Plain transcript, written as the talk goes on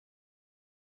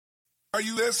Are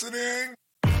you listening?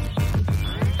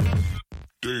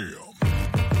 Damn.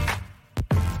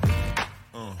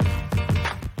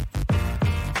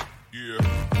 Yeah.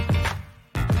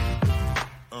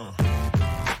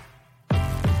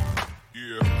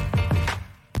 Yeah.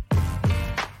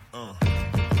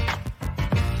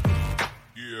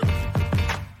 Yeah.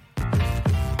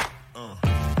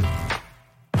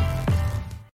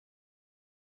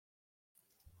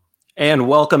 And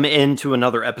welcome into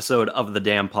another episode of the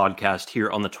Damn Podcast here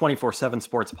on the 24/7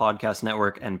 Sports Podcast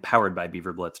Network and powered by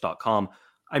BeaverBlitz.com.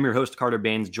 I'm your host, Carter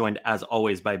Baines, joined as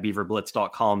always by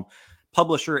BeaverBlitz.com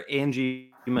publisher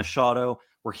Angie Machado.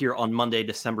 We're here on Monday,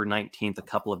 December 19th, a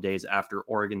couple of days after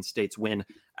Oregon State's win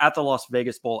at the Las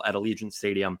Vegas Bowl at Allegiant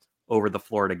Stadium over the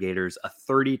Florida Gators, a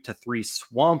 30-3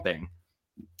 swamping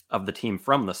of the team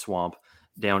from the swamp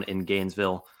down in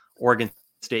Gainesville. Oregon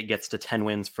State gets to 10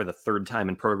 wins for the third time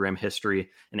in program history.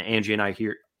 And Angie and I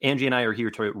are here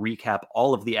to recap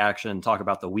all of the action, talk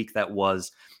about the week that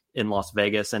was in Las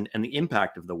Vegas and the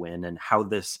impact of the win and how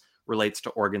this relates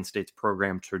to Oregon State's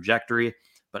program trajectory.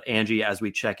 But Angie, as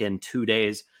we check in 2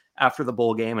 days after the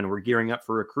bowl game and we're gearing up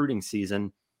for recruiting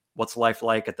season, what's life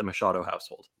like at the Machado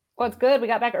household? Well, it's good. We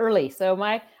got back early. So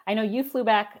I know you flew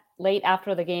back late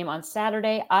after the game on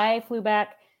Saturday. I flew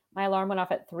back. My alarm went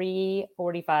off at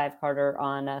 3:45, Carter,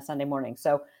 on Sunday morning.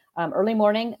 So early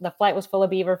morning, the flight was full of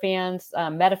Beaver fans,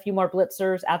 met a few more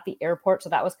blitzers at the airport. So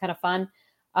that was kind of fun.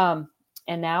 And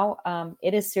now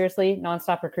it is seriously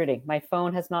nonstop recruiting. My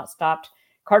phone has not stopped.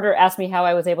 Carter asked me how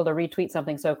I was able to retweet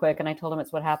something so quick. And I told him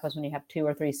it's what happens when you have 2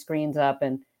 or 3 screens up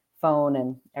and phone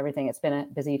and everything. It's been a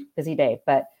busy day,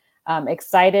 but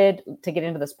excited to get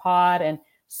into this pod and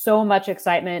so much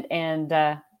excitement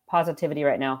and positivity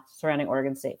right now surrounding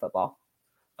Oregon State football.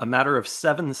 A matter of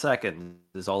 7 seconds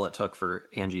is all it took for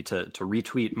Angie to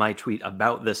retweet my tweet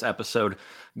about this episode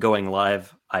going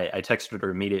live. I texted her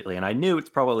immediately, and I knew it's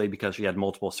probably because she had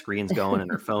multiple screens going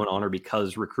and her phone on her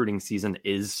because recruiting season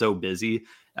is so busy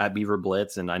at Beaver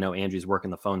Blitz. And I know Angie's working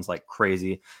the phones like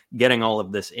crazy, getting all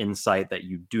of this insight that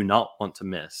you do not want to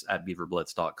miss at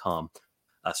beaverblitz.com.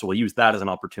 So we'll use that as an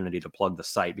opportunity to plug the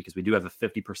site because we do have a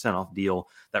 50% off deal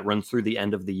that runs through the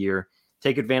end of the year.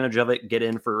 Take advantage of it, get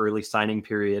in for early signing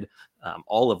period,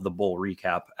 all of the bowl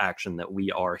recap action that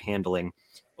we are handling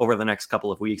over the next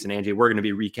couple of weeks. And Angie, we're going to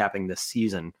be recapping this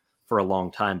season for a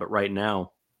long time. But right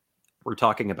now, we're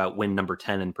talking about win number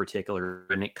 10 in particular.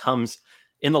 And it comes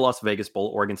in the Las Vegas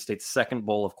Bowl, Oregon State's second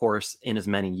bowl, of course, in as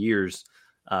many years.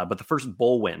 But the first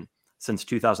bowl win since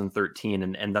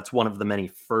 2013. And that's one of the many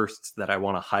firsts that I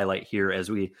want to highlight here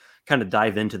as we kind of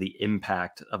dive into the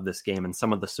impact of this game and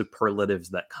some of the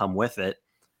superlatives that come with it.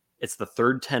 It's the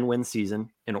third 10-win season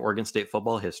in Oregon State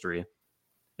football history.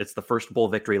 It's the first bowl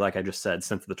victory, like I just said,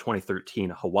 since the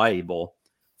 2013 Hawaii Bowl.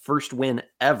 First win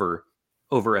ever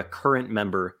over a current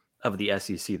member of the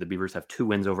SEC. The Beavers have 2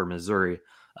 wins over Missouri,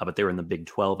 but they were in the Big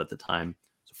 12 at the time.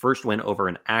 So first win over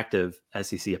an active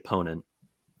SEC opponent.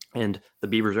 And the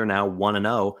Beavers are now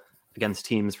 1-0 against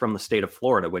teams from the state of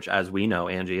Florida, which, as we know,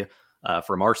 Angie,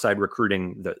 from our side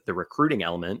recruiting, the recruiting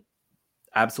element,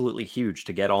 absolutely huge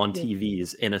to get on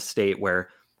TVs in a state where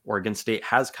Oregon State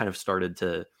has kind of started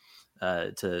to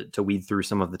weed through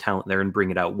some of the talent there and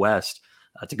bring it out west.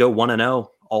 To go 1-0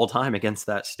 all time against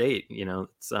that state,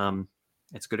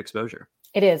 it's good exposure.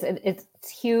 It is. It's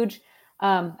huge.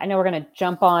 I know we're going to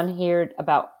jump on here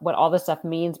about what all this stuff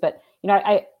means, but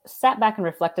I sat back and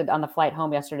reflected on the flight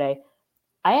home yesterday.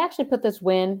 I actually put this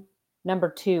win number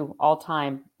 2 all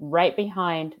time right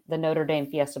behind the Notre Dame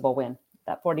Fiesta Bowl win,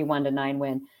 that 41-9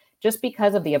 win, just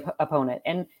because of the opponent.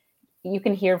 And you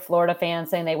can hear Florida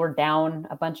fans saying they were down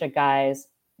a bunch of guys.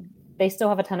 They still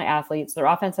have a ton of athletes. Their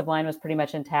offensive line was pretty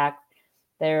much intact.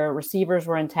 Their receivers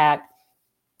were intact.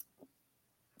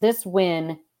 This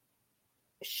win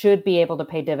should be able to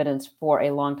pay dividends for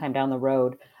a long time down the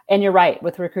road. And you're right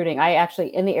with recruiting. I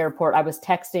actually, in the airport, I was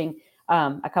texting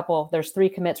there's 3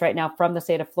 commits right now from the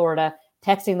state of Florida,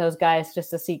 texting those guys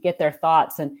just to get their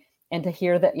thoughts and to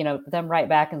hear that, them write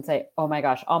back and say, oh my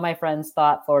gosh, all my friends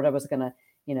thought Florida was going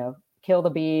to, kill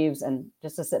the Beavs, and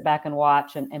just to sit back and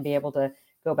watch and be able to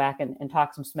go back and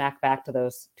talk some smack back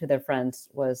to their friends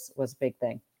was a big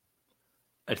thing.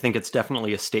 I think it's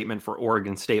definitely a statement for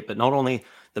Oregon State, but not only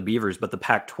the Beavers, but the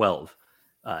Pac-12.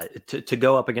 To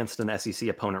go up against an SEC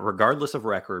opponent, regardless of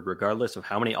record, regardless of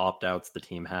how many opt-outs the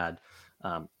team had,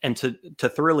 and to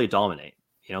thoroughly dominate.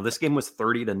 This game was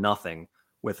 30-0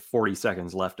 with 40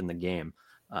 seconds left in the game.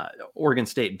 Oregon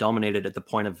State dominated at the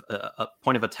point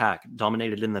of attack,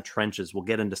 dominated in the trenches. We'll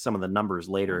get into some of the numbers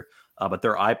later, but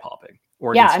they're eye-popping.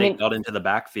 Oregon State got into the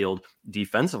backfield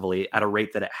defensively at a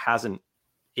rate that it hasn't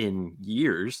in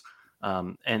years.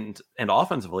 and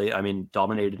offensively, I mean,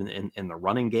 dominated in the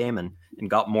running game and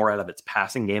got more out of its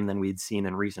passing game than we'd seen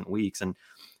in recent weeks. And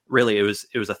really, it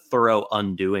was a thorough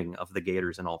undoing of the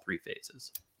Gators in all three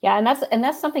phases. Yeah, and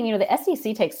that's something, you know, the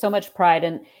SEC takes so much pride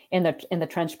in the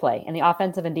trench play, in the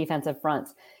offensive and defensive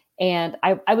fronts. And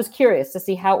I was curious to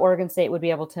see how Oregon State would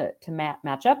be able to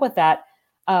match up with that,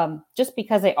 just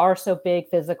because they are so big,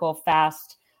 physical,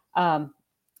 fast, and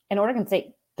Oregon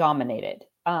State dominated.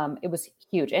 It was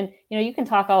huge. And, you know, you can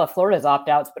talk all of Florida's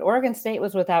opt-outs, but Oregon State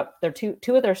was without their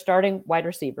two of their starting wide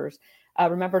receivers.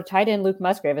 Remember, tight end Luke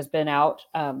Musgrave has been out.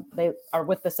 They are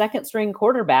with the second string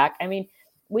quarterback. I mean,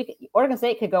 Oregon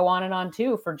State could go on and on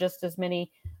too for just as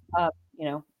many, you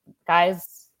know,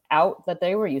 guys out that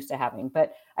they were used to having.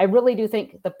 But I really do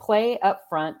think the play up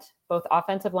front, both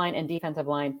offensive line and defensive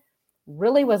line,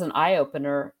 really was an eye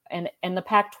opener. And the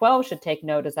Pac-12 should take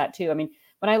note of that too. I mean,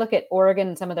 when I look at Oregon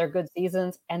and some of their good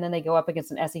seasons, and then they go up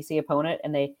against an SEC opponent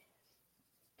and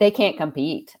they can't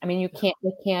compete. I mean,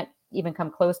 they can't even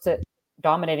come close to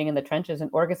dominating in the trenches. And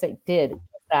Oregon State did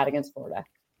that against Florida.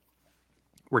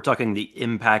 We're talking the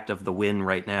impact of the win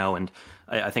right now, and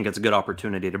I think it's a good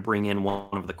opportunity to bring in one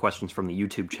of the questions from the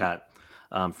YouTube chat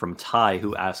from Ty,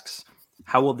 who asks,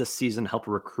 how will this season help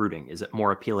recruiting? Is it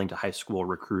more appealing to high school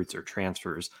recruits or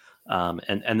transfers?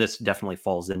 And this definitely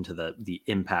falls into the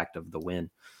impact of the win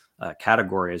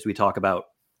category as we talk about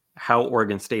how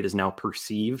Oregon State is now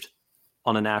perceived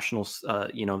on a national,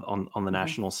 on the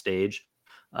national stage,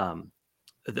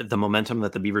 the momentum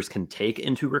that the Beavers can take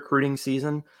into recruiting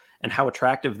season, and how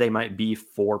attractive they might be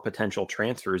for potential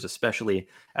transfers, especially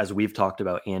as we've talked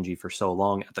about, Angie, for so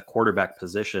long at the quarterback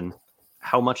position.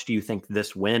 How much do you think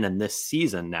this win and this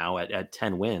season now at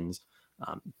 10 wins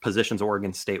positions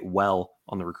Oregon State well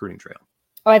on the recruiting trail?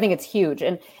 Oh, I think it's huge.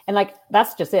 And like,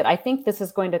 that's just it. I think this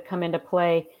is going to come into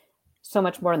play so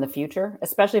much more in the future,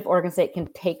 especially if Oregon State can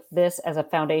take this as a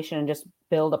foundation and just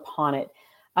build upon it.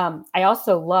 I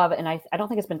also love, and I don't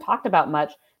think it's been talked about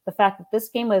much, the fact that this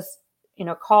game was, you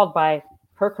know, called by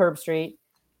Kirk Herbstreit,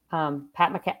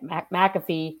 Pat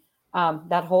McAfee,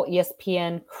 that whole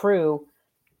ESPN crew.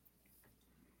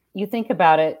 You think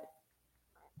about it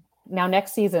now,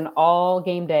 next season, all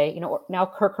game day, you know, now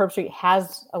Kirk Herbstreit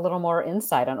has a little more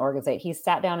insight on Oregon State. He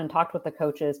sat down and talked with the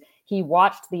coaches. He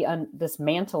watched the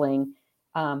dismantling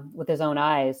with his own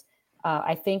eyes.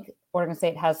 I think Oregon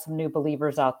State has some new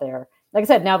believers out there. Like I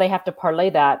said, now they have to parlay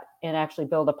that and actually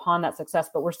build upon that success,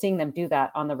 but we're seeing them do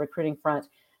that on the recruiting front,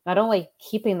 not only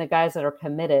keeping the guys that are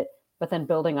committed, but then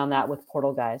building on that with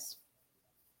portal guys.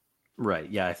 Right.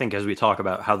 Yeah. I think as we talk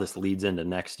about how this leads into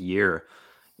next year,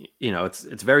 you know, it's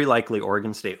very likely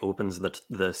Oregon State opens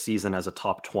the season as a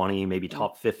top 20, maybe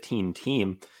top 15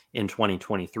 team in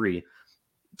 2023.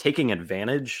 Taking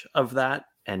advantage of that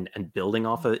and building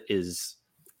off it is,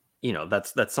 you know,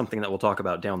 that's something that we'll talk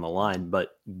about down the line, but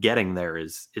getting there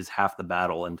is half the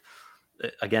battle. And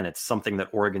again, it's something that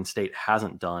Oregon State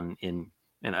hasn't done in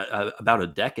about a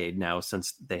decade now,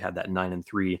 since they had that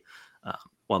 9-3,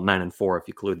 9-4 if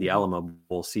you include the Alamo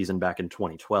Bowl season back in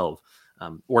 2012.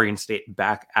 Oregon State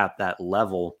back at that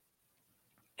level.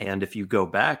 And if you go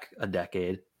back a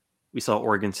decade, we saw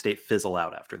Oregon State fizzle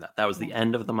out after that. That was the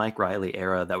end of the Mike Riley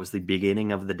era. That was the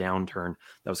beginning of the downturn.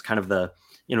 That was kind of the,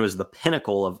 you know, it was the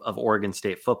pinnacle of Oregon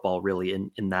State football, really,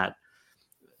 in that,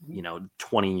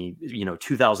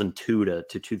 2002 to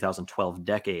 2012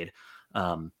 decade.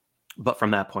 But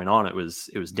from that point on, it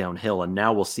was downhill. And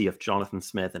now we'll see if Jonathan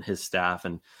Smith and his staff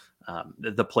and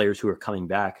the players who are coming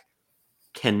back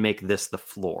can make this the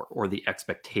floor or the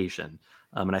expectation.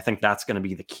 And I think that's going to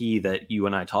be the key that you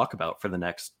and I talk about for the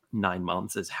next 9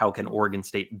 months, is how can Oregon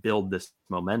State build this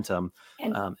momentum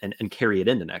and carry it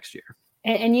into next year.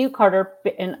 And you, Carter,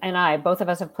 and I, both of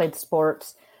us have played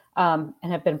sports and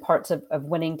have been parts of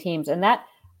winning teams. And that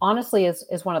honestly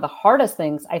is one of the hardest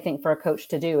things, I think, for a coach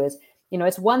to do is, you know,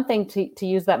 it's one thing to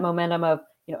use that momentum of,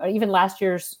 you know, even last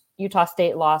year's Utah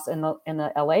State loss in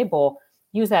the LA Bowl,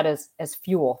 use that as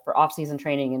fuel for off-season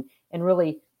training and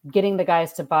really getting the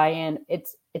guys to buy in.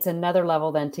 It's another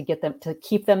level then to get them to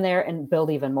keep them there and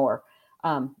build even more.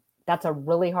 That's a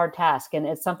really hard task. And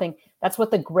it's something that's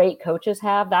what the great coaches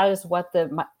have. That is what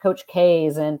the Coach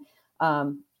K's and,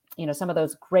 some of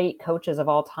those great coaches of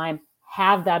all time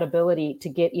have, that ability to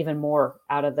get even more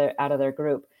out of their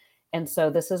group. And so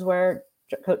this is where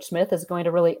Coach Smith is going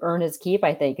to really earn his keep,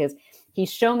 I think, is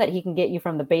he's shown that he can get you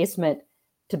from the basement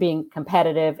to being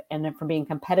competitive, and then from being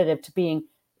competitive to being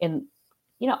in,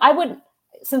 I wouldn't,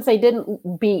 since they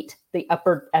didn't beat the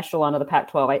upper echelon of the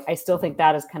Pac-12, I still think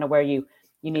that is kind of where you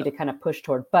need to kind of push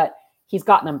toward, but he's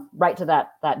gotten them right to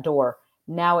that door.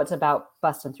 Now it's about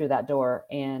busting through that door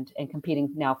and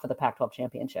competing now for the Pac-12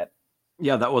 championship.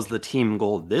 Yeah, that was the team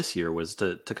goal this year, was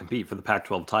to compete for the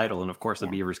Pac-12 title. And of course, the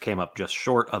Beavers came up just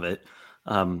short of it.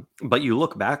 But you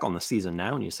look back on the season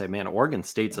now and you say, man, Oregon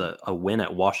State's a win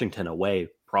at Washington away,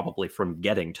 probably from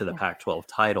getting to the Pac-12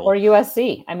 title. Or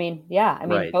USC.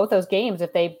 Right. Both those games,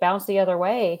 if they bounce the other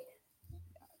way,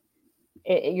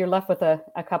 you're left with a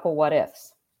couple what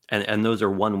ifs. And those are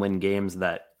 1-win games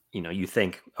that, you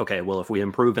think, okay, well, if we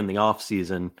improve in the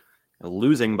offseason,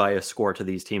 losing by a score to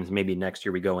these teams, maybe next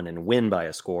year we go in and win by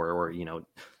a score, or,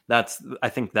 I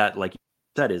think that, like you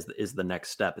said, is the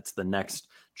next step. It's the next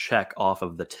check off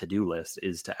of the to-do list,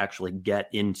 is to actually get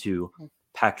into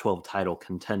Pac-12 title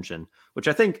contention, which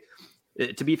I think,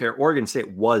 to be fair, Oregon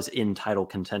State was in title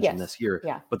contention this year,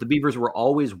 but the Beavers were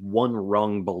always one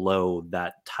rung below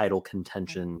that title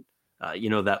contention,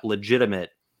 that legitimate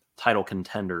title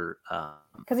contender.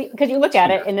 Because you look at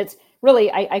it, and it's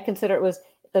really, I consider it was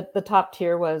the top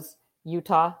tier was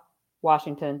Utah,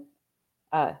 Washington,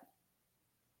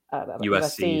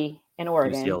 USC, and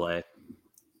Oregon. UCLA.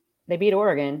 They beat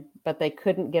Oregon, but they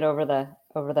couldn't get over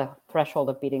the threshold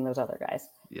of beating those other guys.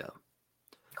 Yeah.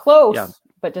 Close,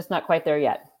 but just not quite there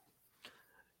yet.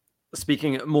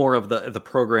 Speaking more of the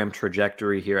program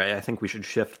trajectory here, I think we should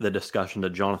shift the discussion to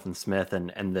Jonathan Smith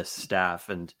and this staff,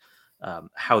 and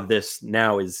how this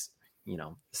now is,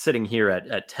 sitting here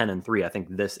at 10-3. I think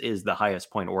this is the highest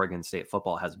point Oregon State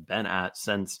football has been at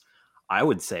since, I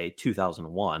would say,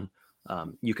 2001.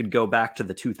 You could go back to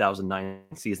the 2009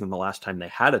 season, the last time they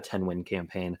had a 10-win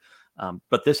campaign.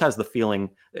 But this has the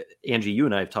feeling, Angie, you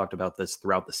and I have talked about this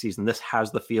throughout the season. This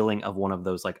has the feeling of one of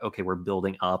those, like, okay, we're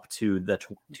building up to the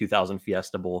 2000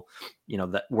 Fiesta Bowl,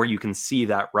 that where you can see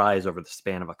that rise over the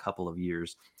span of a couple of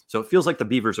years. So it feels like the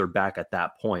Beavers are back at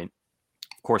that point.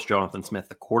 Of course, Jonathan Smith,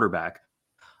 the quarterback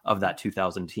of that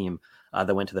 2000 team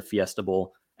that went to the Fiesta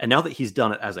Bowl. And now that he's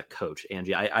done it as a coach,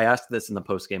 Angie, I asked this in the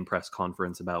post-game press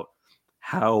conference about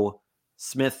how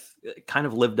Smith kind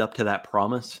of lived up to that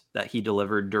promise that he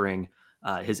delivered during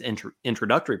his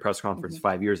introductory press conference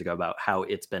 5 years ago about how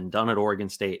it's been done at Oregon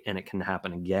State and it can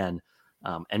happen again.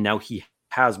 And now he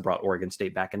has brought Oregon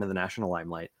State back into the national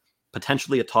limelight,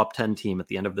 potentially a top 10 team at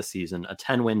the end of the season, a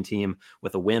 10-win team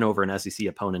with a win over an SEC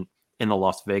opponent in the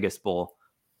Las Vegas Bowl.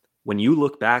 When you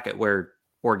look back at where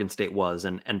Oregon State was,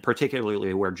 and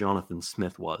particularly where Jonathan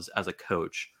Smith was as a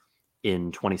coach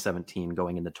in 2017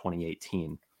 going into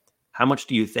 2018, how much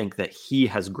do you think that he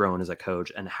has grown as a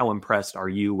coach, and how impressed are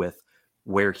you with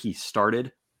where he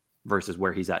started versus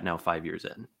where he's at now 5 years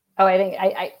in? Oh,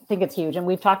 I think it's huge. And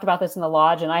we've talked about this in the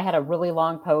lodge, and I had a really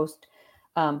long post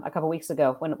a couple weeks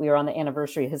ago when we were on the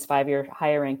anniversary of his 5-year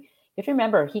hiring. If you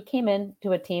remember, he came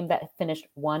into a team that finished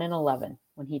 1-11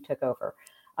 when he took over.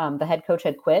 The head coach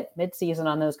had quit mid-season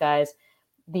on those guys.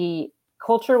 The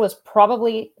culture was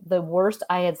probably the worst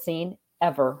I had seen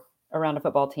ever around a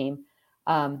football team.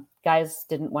 Guys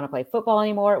didn't want to play football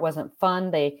anymore. It wasn't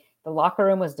fun. The locker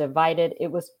room was divided.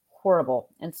 It was horrible.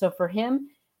 And so for him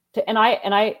to, and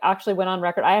I actually went on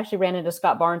record. I actually ran into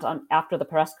Scott Barnes after the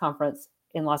press conference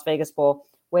in Las Vegas Bowl,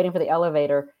 waiting for the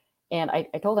elevator. And I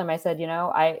told him, I said,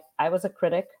 I was a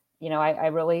critic. I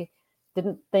really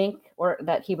didn't think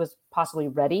that he was possibly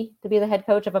ready to be the head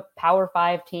coach of a Power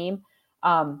 5 team.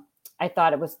 I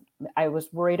was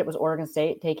worried it was Oregon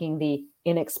State taking the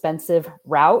inexpensive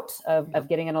route of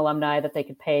getting an alumni that they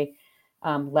could pay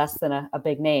less than a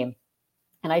big name.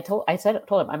 And I told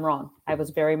him I'm wrong. I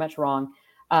was very much wrong.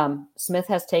 Smith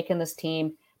has taken this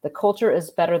team. The culture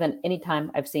is better than any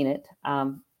time I've seen it.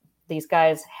 These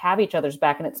guys have each other's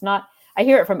back, and it's not, I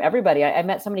hear it from everybody. I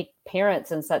met so many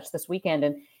parents and such this weekend,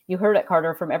 and you heard it,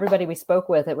 Carter, from everybody we spoke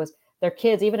with. It was their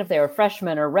kids, even if they were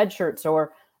freshmen or red shirts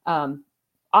or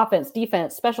offense,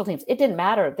 defense, special teams. It didn't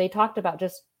matter. They talked about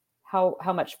just how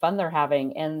much fun they're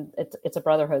having, and it's a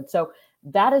brotherhood. So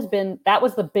that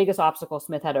was the biggest obstacle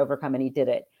Smith had to overcome, and he did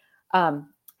it.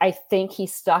 I think he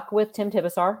stuck with Tim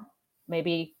Tibesar,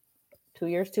 maybe 2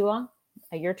 years too long,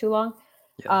 a year too long.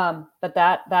 Yeah. But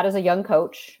that is a young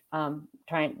coach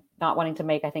not wanting to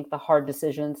make, I think, the hard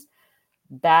decisions.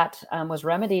 That was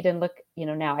remedied, and look,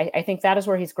 now I think that is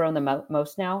where he's grown the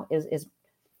most now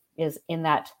is in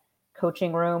that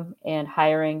coaching room and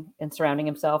hiring and surrounding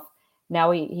himself.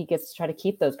 Now he gets to try to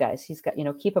keep those guys. He's got,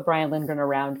 keep a Brian Lindgren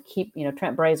around,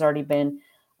 Trent Bray's already been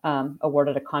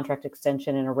awarded a contract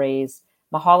extension and a raise.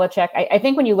 Mahalichek, I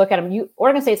think when you look at him,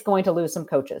 Oregon State's going to lose some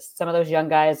coaches, some of those young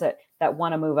guys that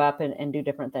want to move up and do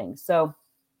different things. So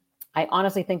I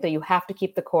honestly think that you have to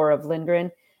keep the core of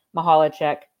Lindgren,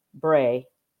 Mahalichek, Bray,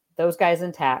 those guys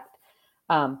intact.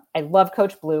 I love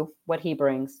Coach Blue, what he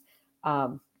brings.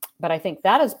 But I think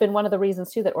that has been one of the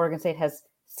reasons too that Oregon State has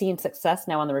seen success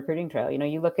now on the recruiting trail.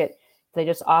 You look at, they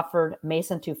just offered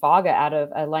Mason Tufaga out of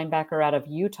a linebacker out of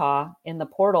Utah in the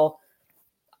portal.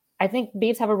 I think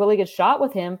Beavs have a really good shot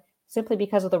with him simply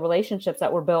because of the relationships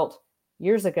that were built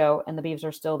years ago, and the Beavs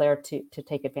are still there to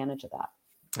take advantage of that.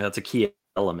 That's a key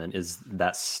element, is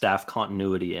that staff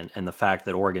continuity and the fact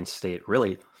that Oregon State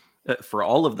really, for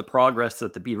all of the progress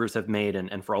that the Beavers have made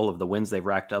and for all of the wins they've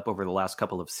racked up over the last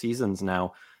couple of seasons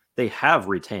now, they have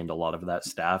retained a lot of that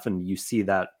staff. And you see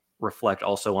that reflect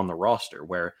also on the roster,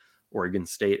 where Oregon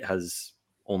State has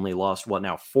only lost,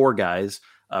 4 guys,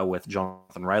 with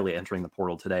Jonathan Riley entering the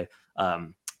portal today,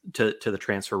 to the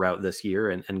transfer route this year.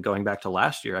 And going back to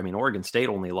last year, I mean, Oregon State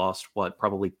only lost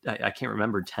probably, I can't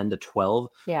remember, 10 to 12.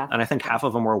 Yeah. And I think half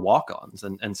of them were walk-ons.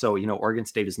 And so, Oregon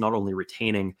State is not only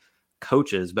retaining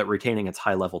coaches, but retaining its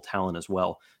high-level talent as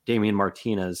well. Damian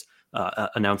Martinez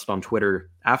announced on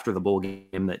Twitter after the bowl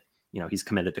game that, he's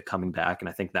committed to coming back. And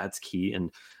I think that's key,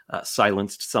 and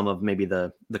silenced some of maybe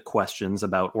the questions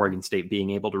about Oregon State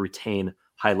being able to retain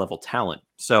high-level talent.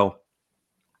 So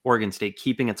Oregon State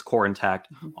keeping its core intact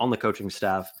on the coaching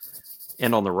staff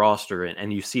and on the roster.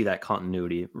 And you see that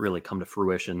continuity really come to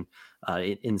fruition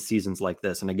in seasons like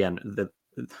this. And again,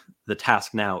 the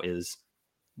task now is,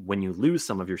 when you lose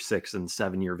some of your 6 and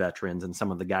 7 year veterans and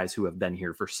some of the guys who have been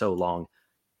here for so long,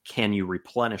 can you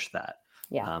replenish that?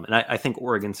 Yeah. And I think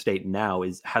Oregon State now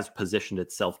has positioned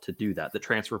itself to do that. The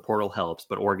transfer portal helps,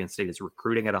 but Oregon State is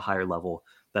recruiting at a higher level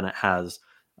than it has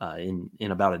in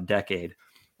about a decade.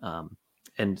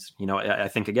 And, I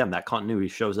think, again, that continuity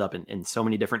shows up in so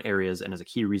many different areas and is a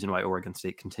key reason why Oregon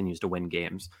State continues to win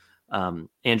games.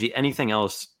 Angie, anything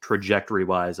else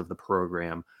trajectory-wise of the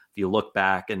program, if you look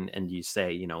back and you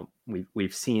say,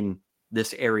 we've seen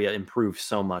this area improve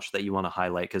so much that you want to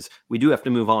highlight? Because we do have to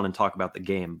move on and talk about the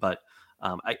game. But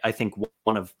I think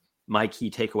one of my key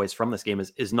takeaways from this game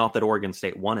is not that Oregon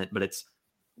State won it, but it's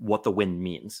what the win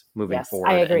means moving forward.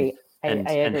 I agree. And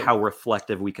I agree. And how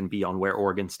reflective we can be on where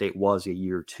Oregon State was a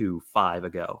year, 2, 5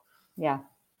 ago. Yeah.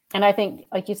 And I think,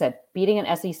 like you said, beating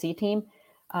an SEC team,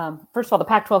 first of all, the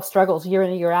Pac-12 struggles year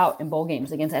in and year out in bowl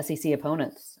games against SEC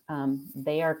opponents.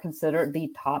 They are considered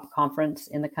the top conference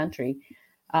in the country.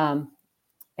 And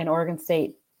Oregon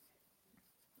State,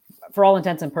 for all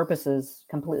intents and purposes,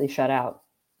 completely shut out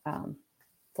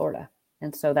Florida.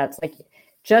 And so that's like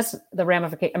just the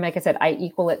ramification. I mean, like I said, I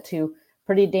equal it to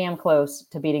pretty damn close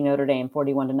to beating Notre Dame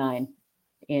 41-9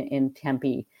 in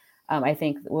Tempe. I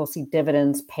think we'll see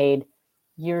dividends paid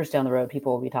years down the road.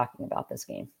 People will be talking about this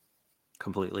game.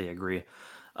 Completely agree.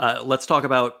 Let's talk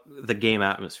about the game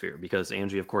atmosphere, because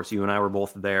Angie, of course, you and I were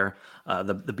both there.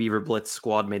 The Beaver Blitz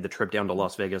squad made the trip down to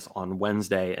Las Vegas on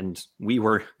Wednesday, and we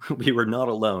were not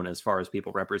alone as far as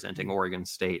people representing Oregon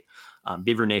State.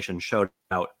 Beaver Nation showed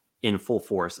out in full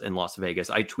force in Las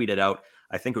Vegas. I tweeted out,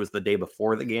 I think it was the day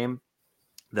before the game,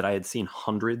 that I had seen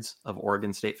hundreds of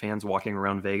Oregon State fans walking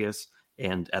around Vegas,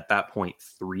 and at that point,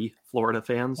 3 Florida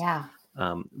fans. Yeah.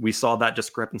 We saw that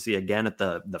discrepancy again at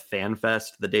the Fan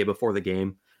Fest the day before the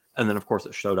game. And then, of course,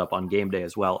 it showed up on game day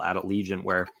as well at Allegiant,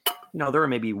 where, there were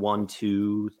maybe 1,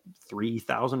 2,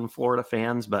 3,000 Florida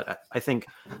fans. But I think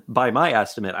by my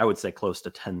estimate, I would say close to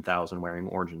 10,000 wearing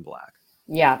orange and black.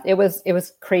 Yeah, it was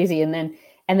crazy. And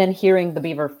then hearing the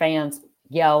Beaver fans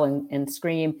yell and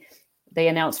scream, they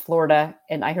announced Florida,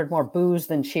 and I heard more boos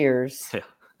than cheers. Yeah.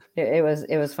 It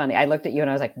was funny. I looked at you and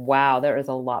I was like, wow, there is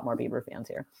a lot more Beaver fans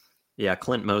here. Yeah,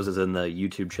 Clint Moses in the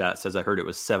YouTube chat says, I heard it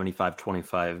was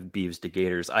 75-25 Beavs to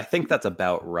Gators. I think that's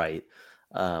about right.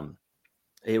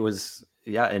 It was,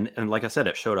 yeah, and like I said,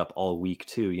 it showed up all week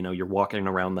too. You're walking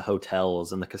around the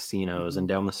hotels and the casinos and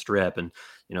down the strip, and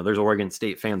there's Oregon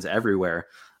State fans everywhere.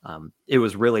 It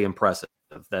was really impressive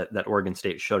that Oregon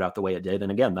State showed out the way it did.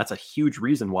 And again, that's a huge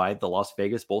reason why the Las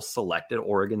Vegas Bowl selected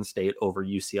Oregon State over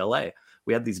UCLA.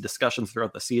 We had these discussions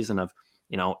throughout the season of,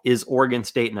 is Oregon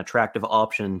State an attractive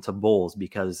option to bowls,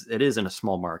 because it is in a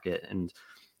small market, and,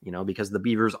 because the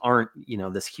Beavers aren't,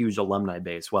 this huge alumni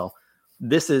base. Well,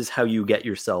 this is how you get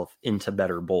yourself into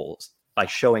better bowls, by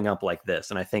showing up like this.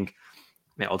 And I think,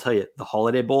 I'll tell you, the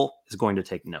Holiday Bowl is going to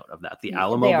take note of that. The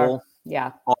Alamo Bowl,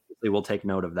 yeah, obviously will take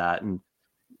note of that. And,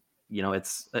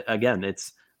 it's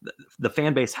the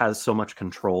fan base has so much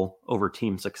control over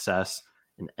team success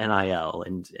and NIL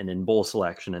and in bowl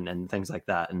selection and things like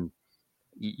that. And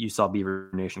you saw Beaver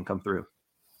Nation come through.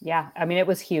 Yeah. I mean, it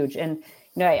was huge. And,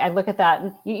 I look at that,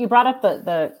 and you brought up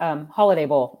the Holiday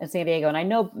Bowl in San Diego. And I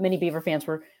know many Beaver fans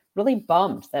were really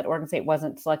bummed that Oregon State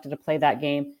wasn't selected to play that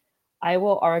game. I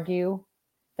will argue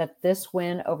that this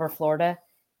win over Florida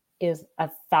is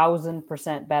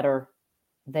 1,000% better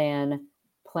than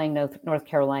playing North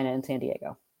Carolina and San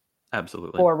Diego.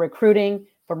 Absolutely. For recruiting,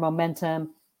 for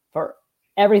momentum, for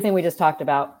everything we just talked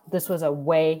about, this was a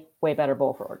way, way better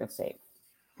bowl for Oregon State.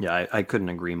 Yeah, I couldn't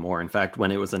agree more. In fact,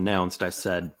 when it was announced, I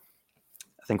said,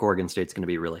 I think Oregon State's going to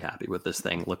be really happy with this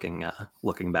thing,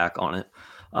 looking back on it.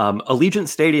 Allegiant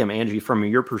Stadium, Angie, from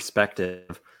your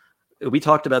perspective, we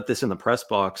talked about this in the press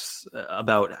box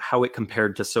about how it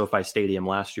compared to SoFi Stadium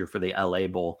last year for the LA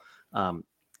Bowl.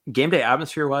 Game day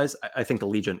atmosphere wise, I think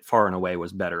Allegiant far and away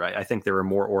was better. I think there were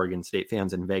more Oregon State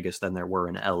fans in Vegas than there were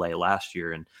in LA last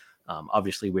year. And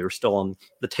obviously we were still on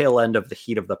the tail end of the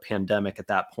heat of the pandemic at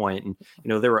that point. And,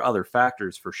 there were other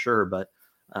factors for sure, but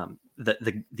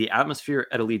the atmosphere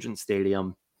at Allegiant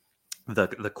Stadium,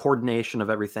 the coordination of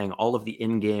everything, all of the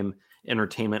in-game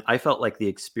entertainment, I felt like the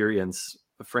experience,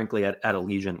 frankly, at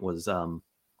Allegiant was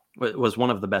one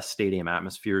of the best stadium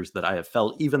atmospheres that I have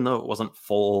felt, even though it wasn't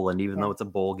full and even though it's a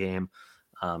bowl game.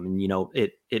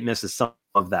 It misses some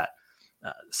of that,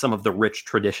 some of the rich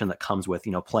tradition that comes with,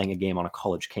 playing a game on a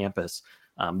college campus.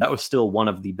 That was still one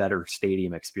of the better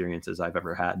stadium experiences I've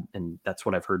ever had. And that's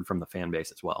what I've heard from the fan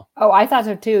base as well. Oh, I thought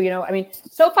so too.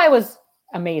 SoFi was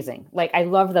amazing. Like, I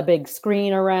love the big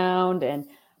screen around, and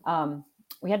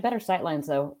we had better sightlines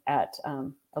though at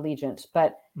Allegiant,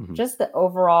 but just the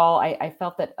overall, I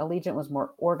felt that Allegiant was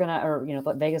more organized, or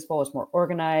the Vegas Bowl was more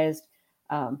organized.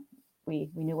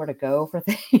 We knew where to go for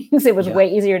things. It was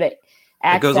way easier to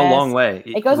access. It goes a long way.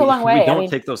 It goes a long way. We don't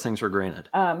take those things for granted.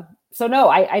 So no,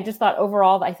 I just thought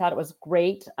overall, I thought it was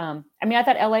great. I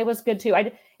thought LA was good too.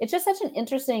 It's just such an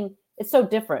interesting, it's so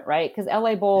different, right? Because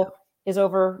LA Bowl is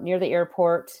over near the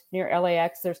airport, near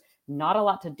LAX. There's not a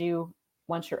lot to do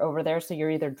once you're over there. So you're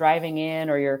either driving in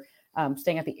or you're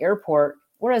staying at the airport.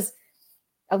 Whereas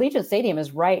Allegiant Stadium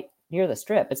is right near the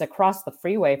Strip. It's across the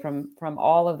freeway from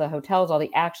all of the hotels, all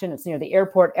the action. It's near the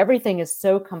airport. Everything is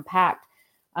so compact.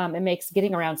 It makes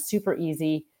getting around super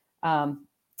easy.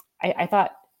 I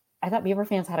thought Beaver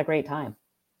fans had a great time.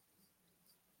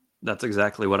 That's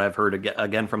exactly what I've heard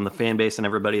again from the fan base and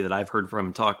everybody that I've heard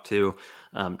from talk to.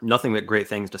 Nothing but great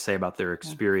things to say about their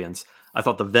experience. I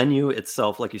thought the venue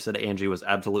itself, like you said, Angie, was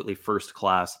absolutely first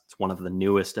class. It's one of the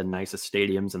newest and nicest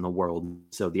stadiums in the world.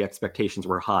 So the expectations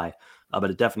were high, but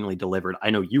it definitely delivered. I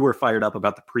know you were fired up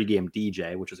about the pregame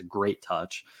DJ, which is a great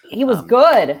touch. He was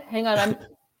good. Hang on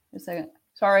a second.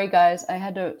 Sorry, guys. I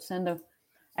had to send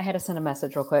a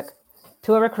message real quick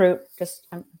to a recruit. Just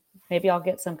maybe I'll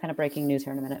get some kind of breaking news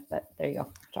here in a minute, but there you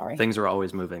go. Sorry. Things are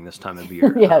always moving this time of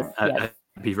year. Yes. At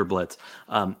Beaver Blitz.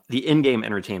 The in-game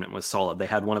entertainment was solid. They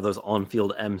had one of those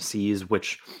on-field MCs,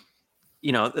 which,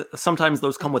 sometimes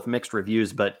those come with mixed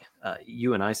reviews, but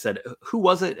you and I said, who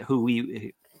was it who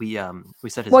we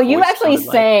said his Well, voice you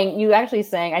actually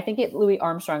sang, I think Louis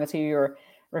Armstrong is who you were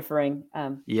referring.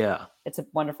 It's a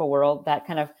Wonderful World, that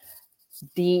kind of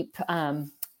deep, kind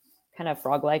of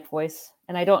frog-like voice.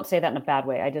 And I don't say that in a bad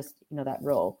way. I just, that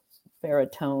real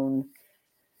baritone.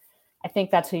 I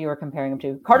think that's who you were comparing him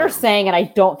to. Carter's saying, and I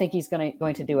don't think he's going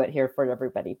to do it here for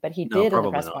everybody, but he did in the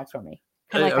press box for me.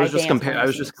 I was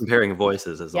just comparing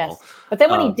voices as all. But then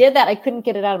when he did that, I couldn't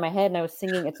get it out of my head, and I was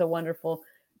singing "It's a Wonderful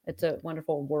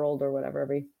World" or whatever.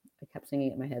 I kept singing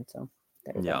it in my head. So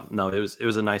no, it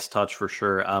was a nice touch for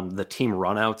sure. The team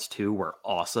runouts too were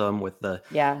awesome with the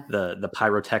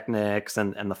pyrotechnics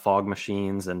and the fog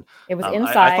machines, and it was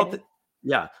inside.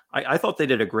 I thought they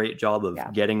did a great job of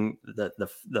getting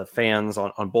the fans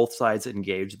on both sides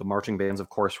engaged. The marching bands, of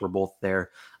course, were both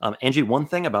there. Angie, one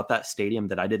thing about that stadium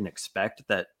that I didn't expect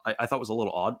that I thought was a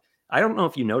little odd. I don't know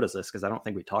if you noticed this because I don't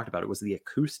think we talked about it. Was the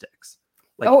acoustics.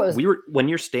 When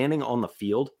you're standing on the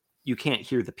field, you can't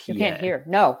hear the PA. You can't hear.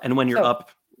 No. And when you're up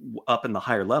in the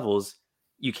higher levels,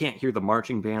 you can't hear the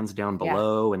marching bands down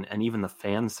below, and even the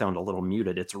fans sound a little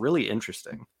muted. It's really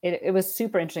interesting. It was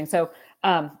super interesting. So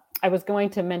I was going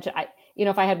to mention,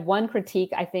 if I had one critique,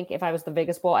 I think if I was the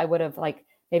Vegas Bowl, I would have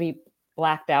maybe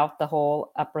blacked out the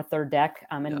whole upper third deck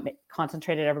and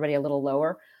concentrated everybody a little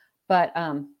lower. But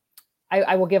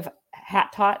I will give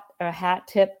a hat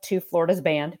tip to Florida's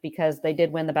band because they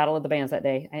did win the Battle of the Bands that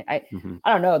day. I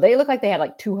don't know. They looked like they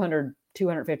had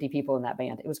 250 people in that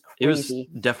band. It was crazy. It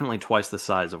was definitely twice the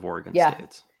size of Oregon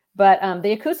State's. But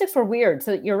the acoustics were weird.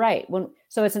 So you're right.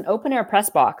 So it's an open air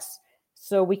press box.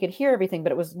 So we could hear everything,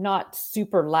 but it was not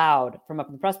super loud from up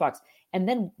in the press box. And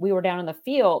then we were down in the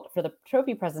field for the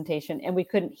trophy presentation and we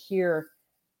couldn't hear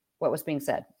what was being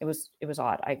said. It was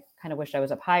odd. I kind of wished I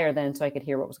was up higher then so I could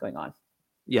hear what was going on.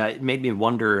 Yeah, it made me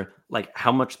wonder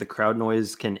how much the crowd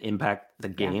noise can impact the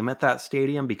game at that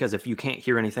stadium, because if you can't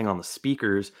hear anything on the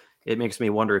speakers, it makes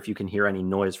me wonder if you can hear any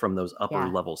noise from those upper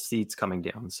level seats coming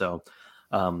down. So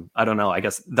I don't know. I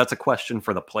guess that's a question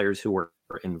for the players who were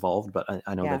involved, but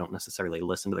I know Yeah. they don't necessarily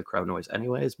listen to the crowd noise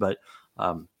anyways. But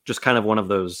just kind of one of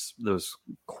those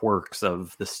quirks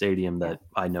of the stadium that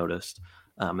I noticed.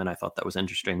 And I thought that was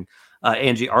interesting.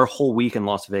 Angie, our whole week in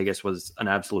Las Vegas was an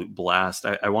absolute blast.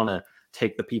 I want to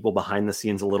take the people behind the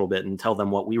scenes a little bit and tell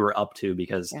them what we were up to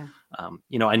because,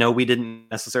 I know we didn't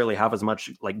necessarily have as much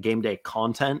like game day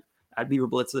content at Beaver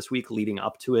Blitz this week leading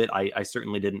up to it. I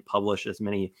certainly didn't publish as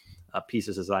many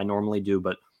pieces as I normally do,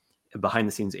 but behind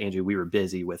the scenes, Angie, we were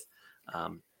busy with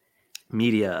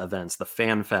media events, the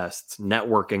fan fests,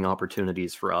 networking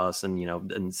opportunities for us, and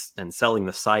and selling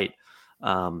the site,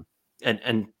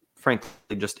 and frankly,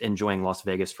 just enjoying Las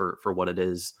Vegas for what it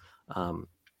is,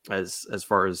 as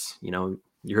far as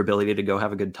your ability to go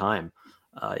have a good time.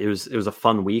 It was a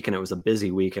fun week and it was a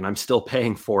busy week, and I'm still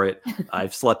paying for it.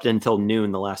 I've slept until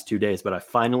noon the last 2 days, but I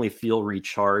finally feel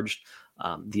recharged.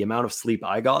 The amount of sleep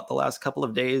I got the last couple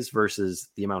of days versus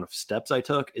the amount of steps I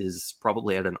took is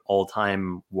probably at an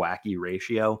all-time wacky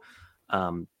ratio.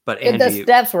 But Angie, the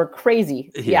steps were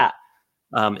crazy. Yeah.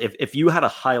 If you had a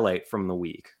highlight from the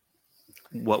week,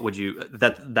 what would you?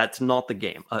 That's not the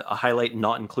game. A highlight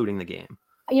not including the game.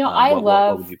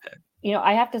 What would you pick?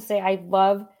 I have to say I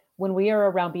love when we are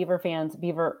around Beaver fans,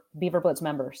 Beaver Blitz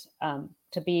members,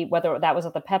 to be, whether that was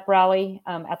at the pep rally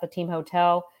at the team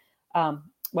hotel,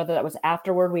 whether that was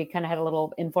afterward, we kind of had a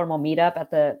little informal meetup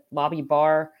at the lobby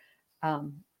bar,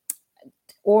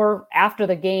 or after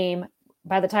the game.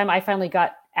 By the time I finally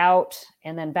got out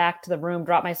and then back to the room,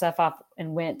 dropped my stuff off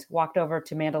and walked over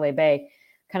to Mandalay Bay,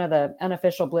 kind of the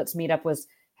unofficial Blitz meetup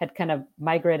had kind of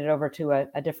migrated over to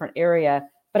a different area.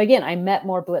 But again, I met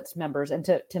more Blitz members, and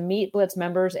to meet Blitz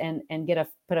members and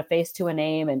put a face to a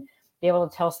name and be able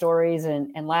to tell stories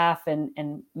and laugh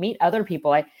and meet other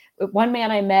people. One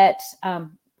man I met,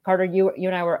 Carter, you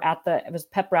and I were it was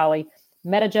pep rally,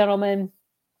 met a gentleman.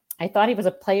 I thought he was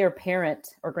a player parent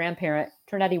or grandparent.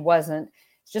 Turned out he wasn't.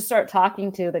 Just start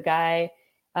talking to the guy.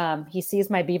 He sees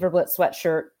my Beaver Blitz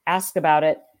sweatshirt, asked about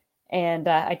it. And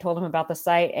I told him about the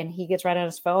site, and he gets right on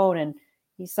his phone and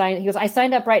he goes, I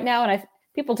signed up right now. And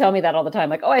people tell me that all the time,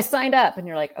 like, oh, I signed up. And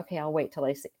you're like, okay, I'll wait till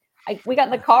I see. We got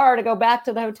in the car to go back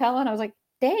to the hotel, and I was like,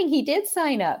 dang, he did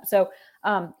sign up. So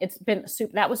it's been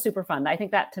that was super fun. I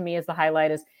think that to me is the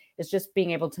highlight is just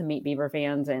being able to meet Beaver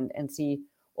fans and see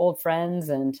old friends.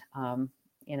 And,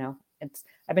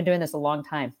 I've been doing this a long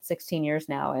time, 16 years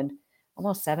now, and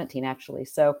almost 17 actually.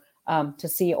 So to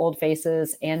see old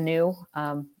faces and new,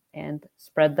 and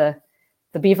spread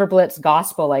the Beaver Blitz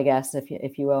gospel, I guess,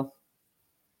 if you will.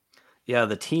 Yeah,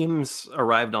 the teams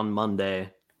arrived on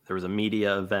Monday. There was a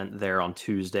media event there on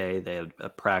Tuesday. They had a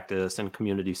practice and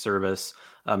community service.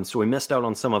 So we missed out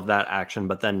on some of that action,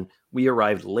 but then we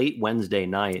arrived late Wednesday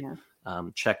night,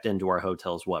 checked into our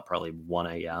hotels, probably 1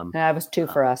 a.m. It was 2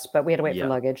 for us, but we had to wait for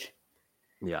luggage.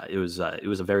 Yeah, it was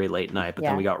a very late night, but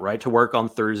then we got right to work on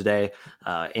Thursday.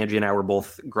 Angie and I were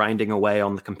both grinding away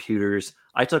on the computers.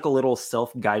 I took a little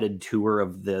self-guided tour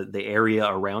of the area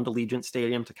around Allegiant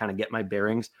Stadium to kind of get my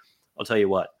bearings. I'll tell you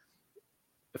what,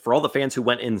 for all the fans who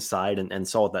went inside and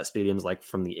saw what that stadium's like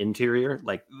from the interior,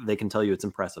 like they can tell you it's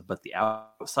impressive, but the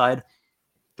outside,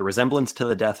 the resemblance to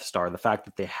the Death Star, the fact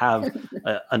that they have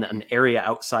an area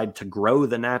outside to grow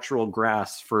the natural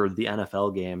grass for the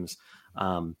NFL games,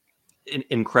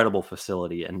 incredible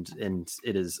facility, and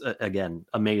it is again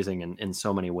amazing in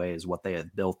so many ways what they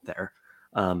had built there.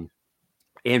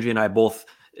 Angie and I both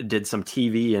did some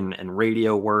TV and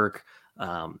radio work.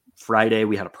 Friday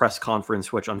we had a press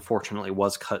conference, which unfortunately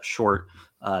was cut short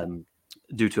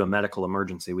due to a medical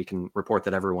emergency. We can report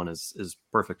that everyone is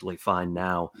perfectly fine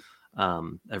now.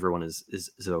 Everyone is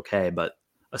okay, but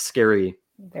a scary,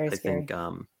 very scary.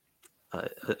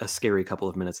 A scary couple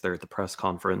of minutes there at the press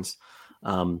conference.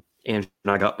 Angie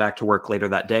and I got back to work later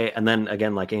that day. And then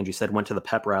again, like Angie said, went to the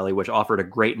pep rally, which offered a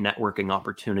great networking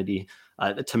opportunity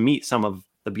to meet some of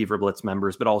the Beaver Blitz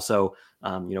members, but also,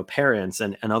 parents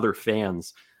and other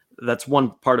fans. That's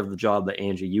one part of the job that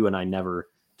Angie, you and I never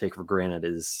take for granted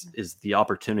is the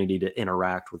opportunity to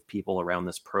interact with people around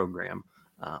this program.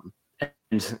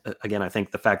 And again, I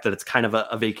think the fact that it's kind of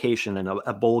a vacation and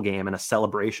a bowl game and a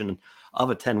celebration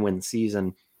of a 10-win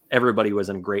season, everybody was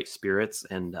in great spirits,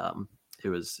 and it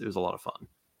was a lot of fun.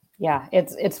 Yeah,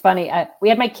 it's funny. We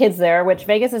had my kids there, which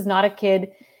Vegas is not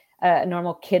a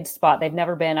normal kid spot. They've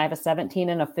never been. I have a 17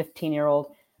 and a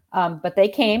 15-year-old, but they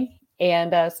came,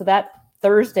 and so that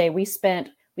Thursday we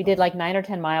did like 9 or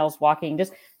 10 miles walking,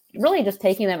 just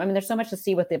taking them. I mean, there's so much to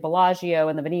see with the Bellagio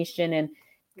and the Venetian, and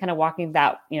kind of walking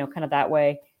that, kind of that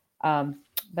way.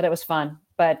 but it was fun.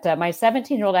 But my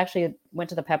 17-year-old actually went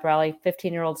to the pep rally.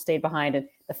 15-year-old stayed behind. And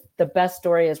the best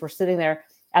story is we're sitting there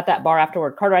at that bar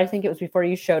afterward. Carter, I think it was before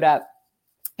you showed up.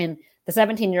 And the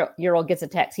 17-year-old gets a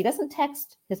text. He doesn't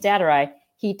text his dad or I.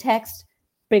 He texts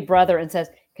Big Brother and says,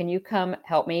 "Can you come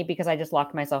help me? Because I just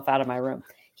locked myself out of my room."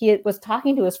 He was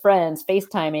talking to his friends,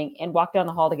 FaceTiming, and walked down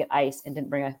the hall to get ice and didn't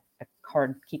bring a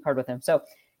key card with him. So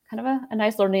kind of a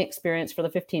nice learning experience for the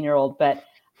 15-year-old, but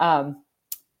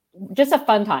just a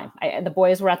fun time. The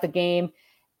boys were at the game.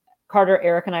 Carter,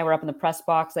 Eric, and I were up in the press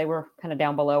box. They were kind of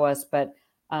down below us, but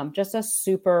just a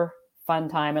super fun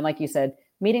time. And like you said,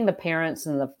 meeting the parents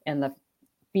and the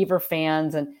Beaver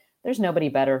fans, and there's nobody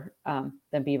better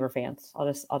than Beaver fans.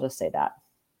 I'll just say that.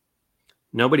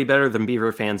 Nobody better than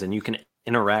Beaver fans, and you can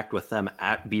interact with them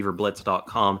at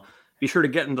beaverblitz.com. Be sure to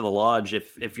get into the lodge.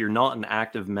 If you're not an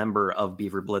active member of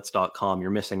beaverblitz.com,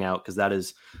 you're missing out, because that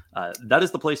is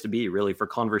the place to be, really, for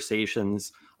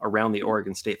conversations around the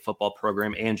Oregon State football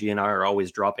program. Angie and I are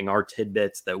always dropping our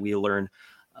tidbits that we learn.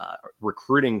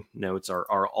 Recruiting notes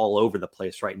are all over the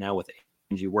place right now with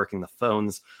Angie working the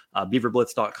phones.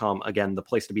 Beaverblitz.com, again, the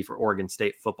place to be for Oregon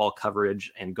State football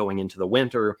coverage. And going into the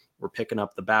winter, we're picking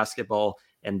up the basketball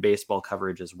and baseball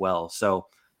coverage as well. So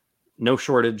no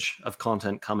shortage of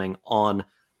content coming on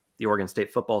the Oregon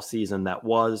State football season. That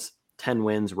was 10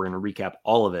 wins. We're going to recap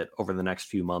all of it over the next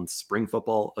few months. Spring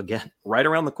football, again, right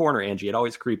around the corner, Angie. It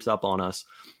always creeps up on us.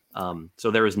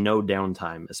 So there is no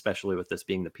downtime, especially with this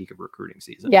being the peak of recruiting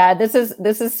season. Yeah, this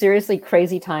is seriously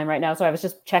crazy time right now. So I was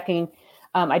just checking.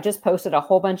 I just posted a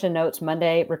whole bunch of notes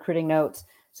Monday, recruiting notes.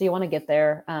 So you want to get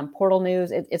there. Portal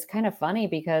news. It's kind of funny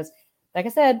because, like I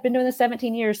said, been doing this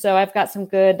 17 years. So I've got some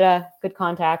good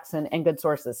contacts and good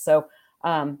sources. So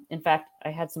in fact,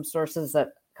 I had some sources at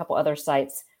a couple other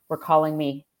sites were calling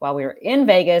me while we were in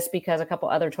Vegas because a couple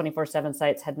other 24/7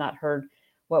 sites had not heard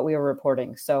what we were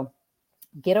reporting. So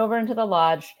get over into the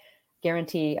lodge.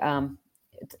 Guarantee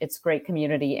it's great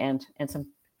community and some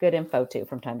good info too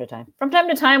from time to time. From time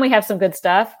to time, we have some good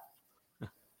stuff.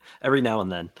 Every now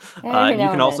and then. You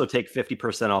can also take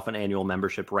 50% off an annual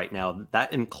membership right now.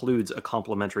 That includes a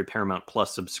complimentary Paramount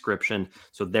Plus subscription.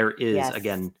 So there is,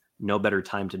 again, no better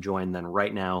time to join than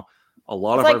right now. It's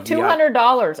like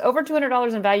 $200, over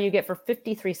 $200 in value you get for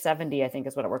 $53.70, I think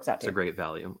is what it works out to. It's a great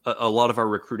value. A lot of our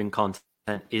recruiting content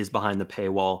is behind the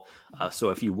paywall. So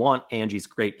if you want Angie's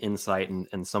great insight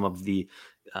and some of the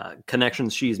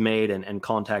connections she's made and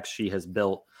contacts she has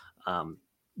built,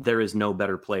 there is no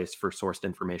better place for sourced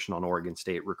information on Oregon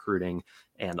State recruiting,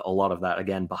 and a lot of that,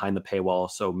 again, behind the paywall.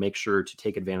 So make sure to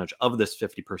take advantage of this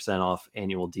 50% off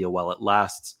annual deal while it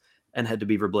lasts, and head to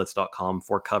beaverblitz.com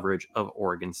for coverage of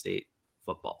Oregon State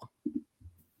football.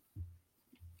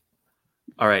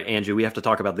 All right, Angie, we have to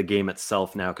talk about the game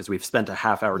itself now, because we've spent a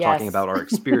half hour talking about our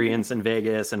experience in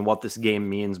Vegas and what this game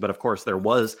means. But of course, there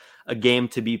was a game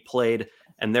to be played,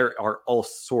 and there are all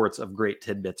sorts of great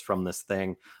tidbits from this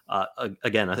thing.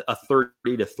 Again, a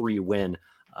 30-3 win.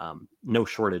 No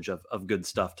shortage of good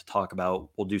stuff to talk about.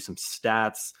 We'll do some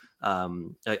stats.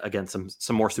 Again,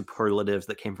 some more superlatives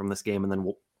that came from this game, and then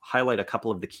we'll highlight a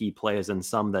couple of the key plays and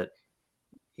some that,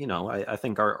 I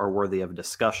think are worthy of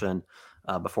discussion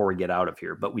before we get out of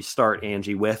here. But we start,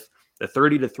 Angie, with the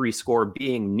 30-3 score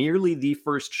being nearly the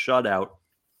first shutout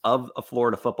of a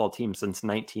Florida football team since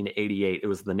 1988. It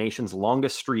was the nation's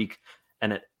longest streak,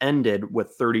 and it ended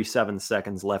with 37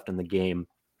 seconds left in the game.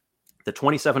 The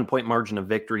 27-point margin of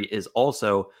victory is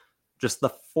also just the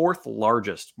fourth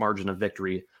largest margin of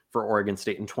victory for Oregon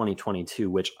State in 2022,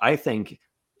 which I think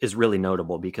is really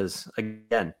notable because,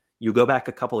 again, you go back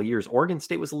a couple of years, Oregon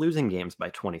State was losing games by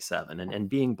 27 and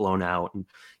being blown out.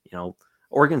 And,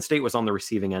 Oregon State was on the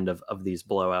receiving end of these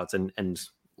blowouts. And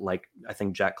like I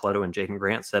think Jack Cletto and Jaden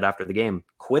Grant said after the game,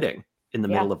 quitting in the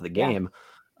middle of the game.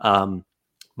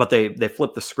 But they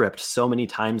flipped the script so many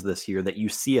times this year that you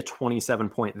see a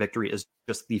 27-point victory is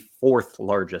just the fourth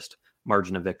largest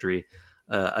margin of victory.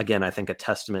 Again, I think a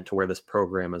testament to where this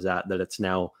program is at, that it's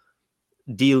now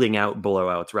dealing out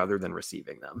blowouts rather than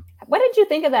receiving them. What did you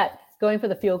think of that going for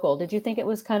the field goal? Did you think it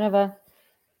was kind of a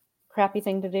crappy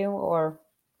thing to do, or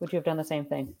would you have done the same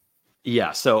thing?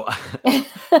 Yeah. So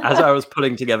as I was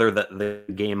putting together the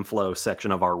game flow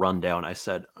section of our rundown, I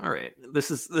said, all right,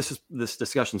 this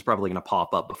discussion is probably going to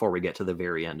pop up before we get to the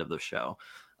very end of the show.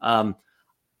 I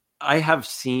have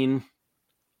seen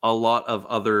a lot of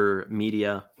other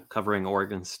media covering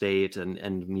Oregon State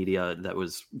and media that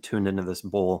was tuned into this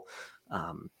bowl,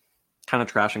 kind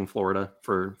of trashing Florida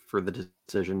for the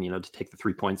decision, to take the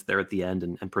 3 points there at the end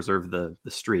and preserve the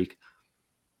streak.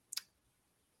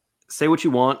 Say what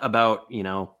you want about,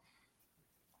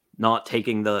 not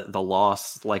taking the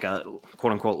loss like a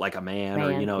quote unquote like a man,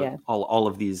 or all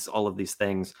of these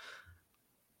things.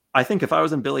 I think if I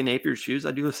was in Billy Napier's shoes,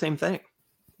 I'd do the same thing.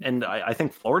 And I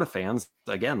think Florida fans,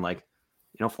 again,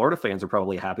 Florida fans are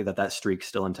probably happy that streak's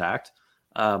still intact.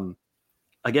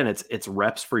 Again, it's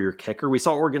reps for your kicker. We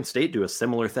saw Oregon State do a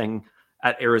similar thing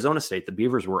at Arizona State. The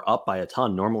Beavers were up by a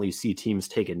ton. Normally you see teams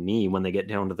take a knee when they get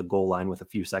down to the goal line with a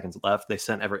few seconds left. They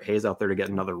sent Everett Hayes out there to get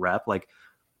another rep. Like,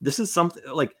 this is something,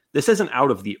 like, this isn't out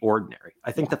of the ordinary.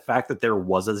 I think the fact that there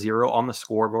was a 0 on the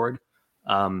scoreboard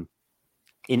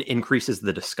increases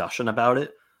the discussion about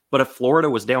it. But if Florida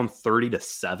was down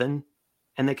 30-7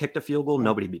 and they kicked a field goal,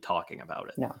 nobody'd be talking about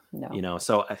it. No.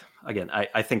 So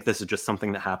I think this is just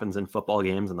something that happens in football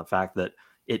games, and the fact that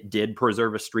it did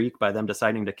preserve a streak by them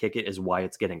deciding to kick it is why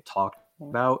it's getting talked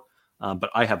about. But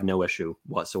I have no issue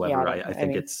whatsoever. I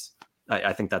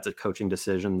think that's a coaching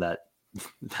decision that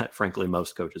frankly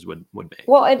most coaches would make.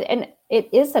 Well, and it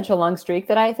is such a long streak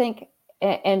that I think,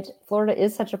 and Florida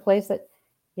is such a place that,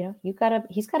 he's got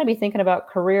to be thinking about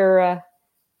career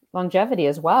longevity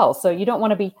as well. So you don't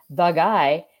want to be the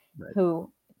guy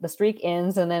who the streak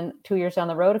ends, and then 2 years down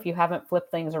the road, if you haven't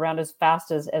flipped things around as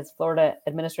fast as Florida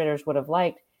administrators would have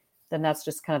liked, then that's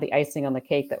just kind of the icing on the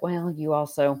cake that, well, you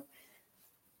also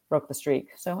broke the streak.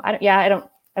 So I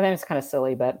think it's kind of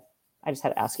silly, but I just had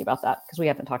to ask you about that because we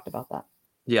haven't talked about that.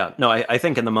 Yeah, no, I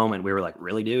think in the moment we were like,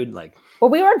 really, dude? Like,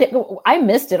 well, I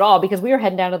missed it all because we were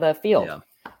heading down to the field. Yeah.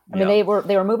 I mean, they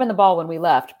were moving the ball when we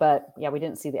left, but we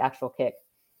didn't see the actual kick.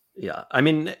 Yeah. I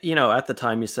mean, at the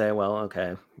time you say, well,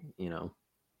 okay,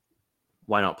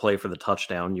 why not play for the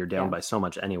touchdown? You're down by so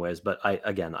much anyways. But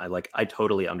I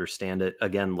totally understand it.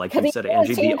 Again, like you said,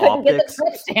 Angie, the optics.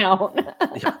 Touchdown.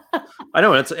 I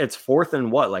know it's fourth and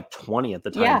 20 at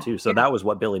the time too. So that was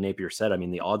what Billy Napier said. I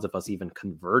mean, the odds of us even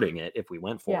converting it if we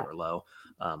went for are low.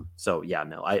 I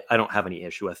don't have any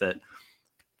issue with it.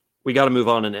 We got to move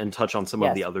on and touch on some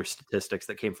of the other statistics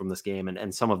that came from this game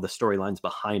and some of the storylines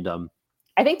behind them.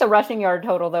 I think the rushing yard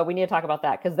total, though, we need to talk about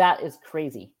that because that is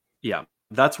crazy. Yeah,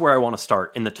 that's where I want to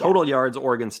start. In the total yards,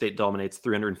 Oregon State dominates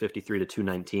 353 to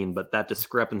 219, but that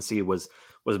discrepancy was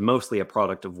mostly a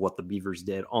product of what the Beavers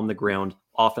did on the ground,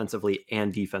 offensively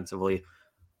and defensively.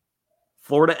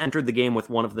 Florida entered the game with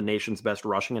one of the nation's best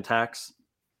rushing attacks.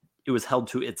 It was held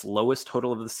to its lowest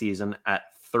total of the season at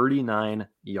 39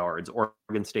 yards.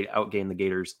 Oregon State outgained the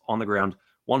Gators on the ground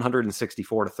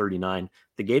 164 to 39.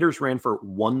 The Gators ran for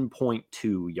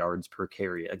 1.2 yards per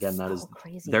carry. Again, that is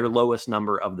crazy. Their lowest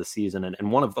number of the season,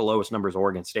 and one of the lowest numbers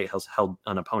Oregon State has held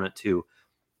an opponent to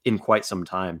in quite some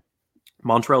time.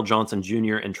 Montrell Johnson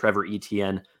Jr. and Trevor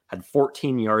Etienne had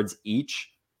 14 yards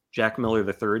each. Jack Miller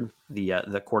III,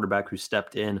 the quarterback who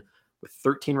stepped in, with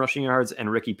 13 rushing yards, and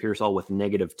Ricky Pearsall with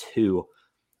 -2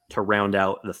 to round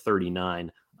out the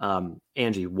 39.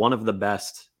 Angie, one of the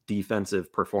best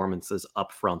defensive performances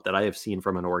up front that I have seen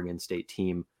from an Oregon State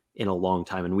team in a long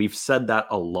time. And we've said that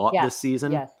a lot this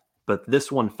season, but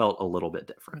this one felt a little bit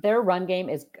different. Their run game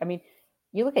is,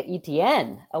 you look at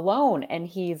Etienne alone and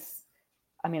he's,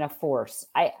 a force.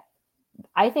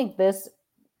 I think this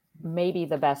may be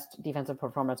the best defensive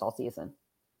performance all season.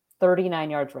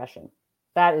 39 yards rushing.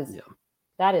 That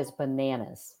is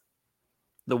bananas.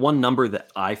 The one number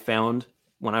that I found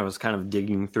when I was kind of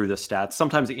digging through the stats,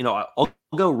 sometimes, I'll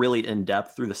go really in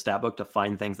depth through the stat book to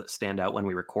find things that stand out when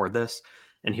we record this.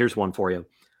 And here's one for you.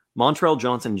 Montrell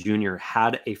Johnson Jr.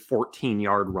 had a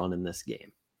 14-yard run in this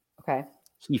game. Okay.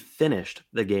 He finished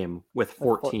the game with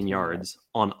 14 yards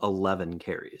on 11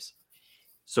 carries.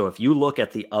 So if you look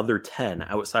at the other 10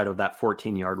 outside of that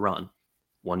 14-yard run,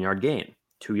 1-yard gain,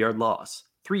 2-yard loss,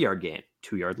 3-yard gain,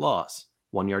 2-yard loss,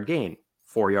 1-yard gain,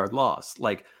 4-yard loss.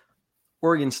 Like,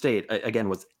 Oregon State, again,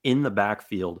 was in the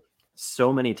backfield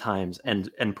so many times and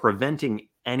preventing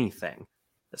anything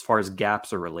as far as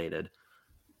gaps are related.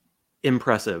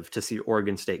 Impressive to see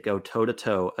Oregon State go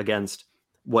toe-to-toe against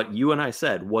what you and I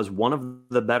said was one of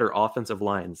the better offensive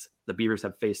lines the Beavers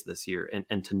have faced this year,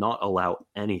 and to not allow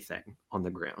anything on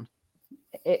the ground.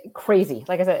 Crazy.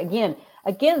 Like I said, again,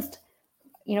 against,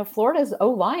 Florida's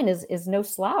O-line is no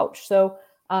slouch. So,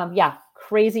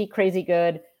 crazy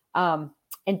good.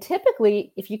 And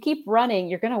typically, if you keep running,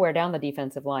 you're going to wear down the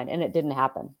defensive line. And it didn't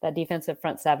happen. That defensive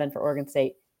front seven for Oregon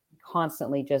State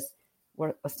constantly just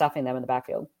was stuffing them in the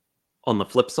backfield. On the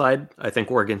flip side, I think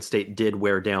Oregon State did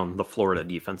wear down the Florida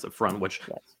defensive front, which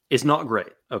is not great.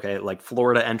 Okay. Like,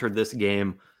 Florida entered this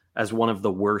game as one of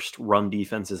the worst run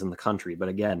defenses in the country. But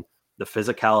again, the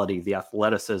physicality, the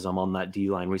athleticism on that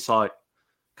D-line, we saw it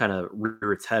kind of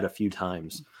rear its head a few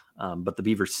times. But the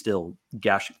Beavers still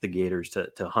gashed the Gators to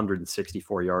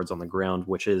 164 yards on the ground,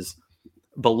 which is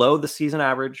below the season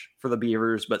average for the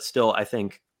Beavers, but still, I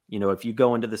think, if you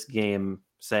go into this game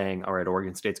saying, all right,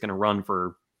 Oregon State's going to run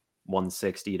for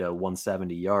 160 to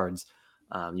 170 yards,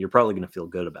 you're probably going to feel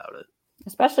good about it.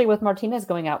 Especially with Martinez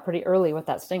going out pretty early with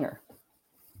that stinger.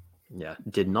 Yeah,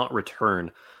 did not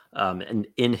return. And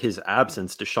in his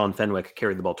absence, Deshaun Fenwick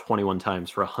carried the ball 21 times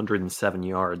for 107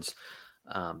 yards.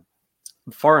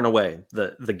 Far and away,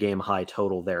 the game high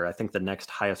total there. I think the next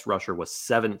highest rusher was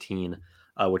 17,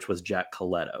 which was Jack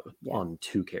Coletto on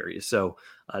 2 carries. So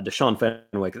Deshaun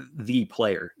Fenwick, the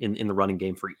player in the running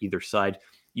game for either side.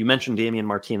 You mentioned Damian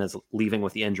Martinez leaving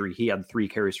with the injury. He had 3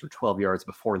 carries for 12 yards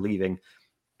before leaving.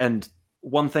 And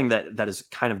one thing that is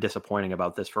kind of disappointing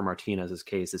about this for Martinez's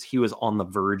case is he was on the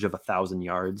verge of 1,000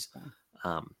 yards,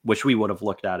 which we would have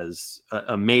looked at as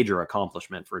a major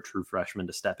accomplishment for a true freshman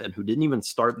to step in, who didn't even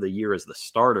start the year as the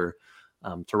starter,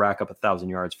 to rack up 1,000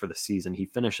 yards for the season. He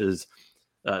finishes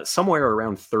somewhere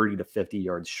around 30 to 50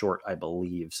 yards short, I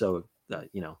believe. So,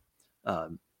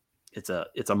 it's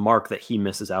a mark that he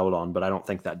misses out on, but I don't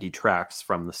think that detracts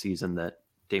from the season that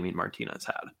Damian Martinez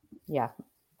had. Yeah,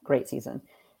 great season.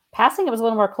 Passing, it was a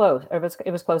little more close.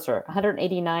 It was closer.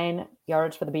 189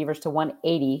 yards for the Beavers to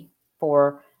 180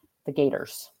 for the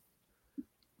Gators.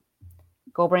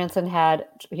 Gulbranson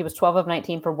he was 12 of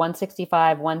 19 for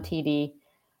 165, 1 TD,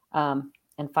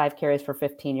 and 5 carries for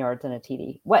 15 yards and a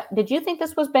TD. What did you think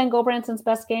this was Ben Gulbranson's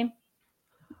best game?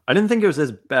 I didn't think it was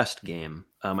his best game.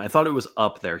 I thought it was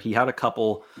up there. He had a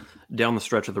couple down the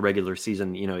stretch of the regular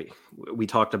season. We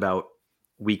talked about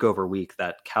week over week,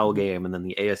 that Cal game and then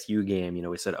the ASU game,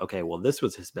 we said, okay, well, this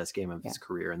was his best game of his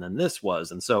career. And then this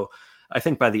was. And so I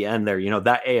think by the end there,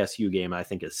 that ASU game, I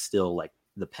think is still like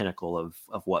the pinnacle of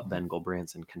what Ben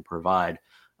Gulbranson can provide.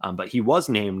 But he was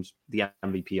named the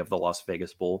MVP of the Las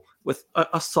Vegas Bowl with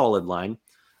a solid line.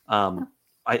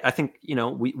 I think,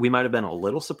 we might have been a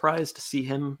little surprised to see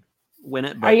him win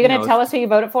it. But, are you going to tell us who you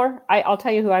voted for? I'll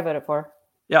tell you who I voted for.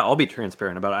 Yeah, I'll be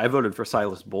transparent about it. I voted for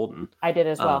Silas Bolden. I did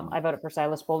as well. I voted for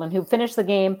Silas Bolden, who finished the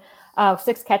game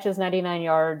 6 catches, 99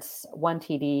 yards, 1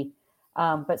 TD.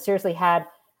 But seriously had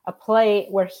a play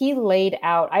where he laid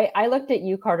out. I looked at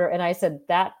you, Carter, and I said,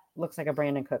 that looks like a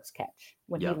Brandon Cooks catch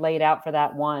when he laid out for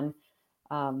that one,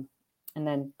 and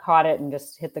then caught it and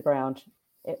just hit the ground.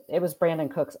 It was Brandon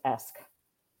Cooks-esque.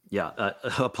 Yeah,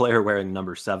 a player wearing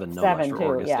number 7, no less, for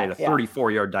Oregon State. A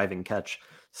 34-yard diving catch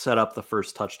set up the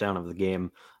first touchdown of the game.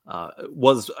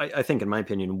 Was, I think, in my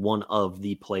opinion, one of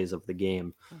the plays of the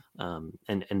game.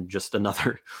 And just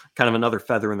another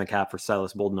feather in the cap for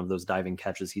Silas Bolden of those diving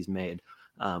catches he's made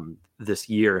this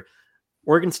year.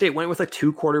 Oregon State went with a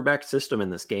 2-quarterback system in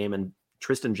this game, and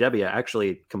Tristan Gebbia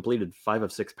actually completed 5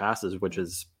 of 6 passes, which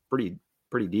is pretty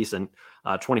decent.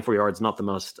 24 yards, not the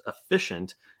most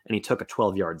efficient, and he took a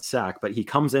 12-yard sack, but he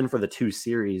comes in for the 2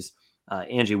 series.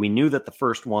 Angie, we knew that the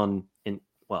first one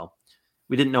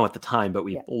we didn't know at the time, but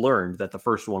we learned that the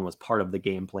first one was part of the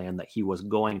game plan, that he was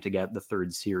going to get the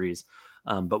 3rd series.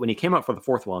 But when he came out for the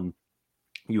 4th one,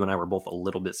 you and I were both a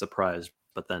little bit surprised,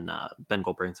 but then Ben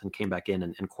Gulbranson came back in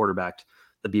and quarterbacked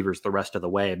the Beavers the rest of the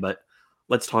way. But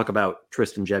let's talk about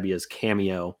Tristan Gebbia's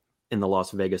cameo in the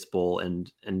Las Vegas Bowl and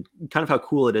kind of how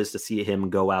cool it is to see him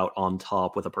go out on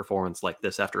top with a performance like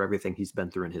this after everything he's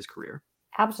been through in his career.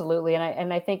 Absolutely.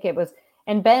 And I think it was,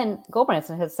 and Ben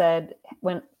Gulbranson has said,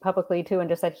 went publicly too, and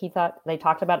just said he thought, they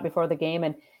talked about it before the game.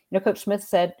 And, Coach Smith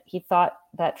said he thought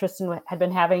that Tristan had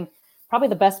been having probably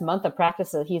the best month of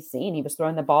practice that he's seen. He was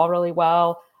throwing the ball really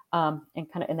well. And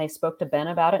they spoke to Ben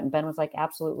about it. And Ben was like,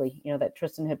 absolutely. That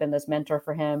Tristan had been this mentor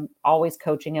for him, always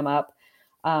coaching him up,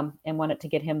 and wanted to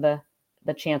get him the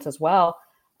chance as well.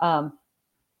 I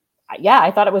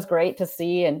thought it was great to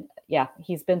see. And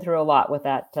he's been through a lot with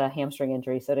that hamstring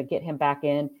injury. So to get him back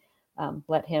in,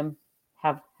 let him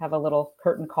have a little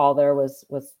curtain call there was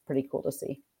pretty cool to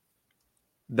see.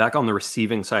 Back on the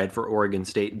receiving side for Oregon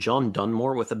State, John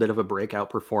Dunmore with a bit of a breakout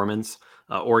performance.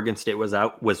 Oregon State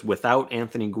was without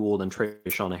Anthony Gould and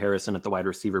Trayshawn Harrison at the wide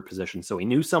receiver position, so he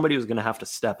knew somebody was going to have to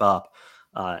step up.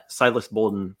 Silas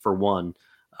Bolden for one,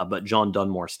 but John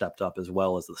Dunmore stepped up as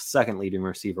well as the second leading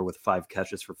receiver with 5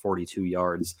 catches for 42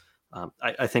 yards.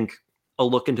 I think a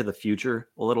look into the future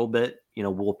a little bit,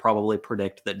 we'll probably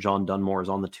predict that John Dunmore is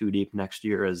on the 2 deep next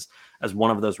year as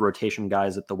one of those rotation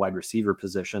guys at the wide receiver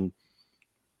position.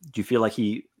 Do you feel like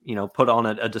he, put on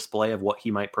a display of what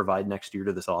he might provide next year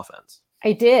to this offense?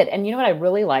 I did. And what I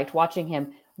really liked watching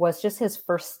him was just his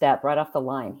first step right off the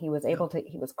line. He was he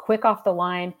was quick off the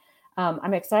line.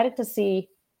 I'm excited to see,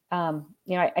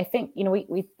 I think,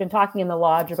 we've been talking in the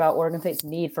lodge about Oregon State's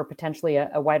need for potentially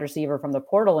a wide receiver from the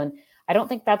portal. And I don't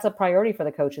think that's a priority for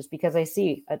the coaches because I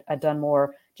see a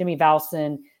Dunmore, Jimmy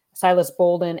Valson, Silas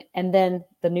Bolden, and then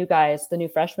the new guys, the new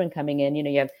freshmen coming in.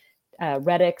 You have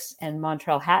Reddix and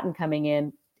Montrell Hatton coming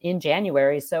in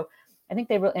January. So I think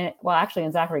they really, well, actually,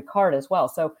 and Zachary Card as well.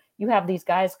 So you have these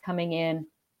guys coming in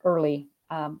early.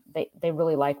 They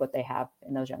really like what they have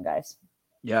in those young guys.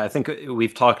 Yeah, I think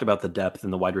we've talked about the depth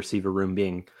in the wide receiver room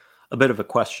being a bit of a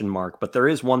question mark, but there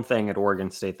is one thing at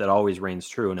Oregon State that always reigns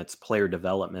true, and it's player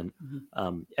development.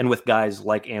 And with guys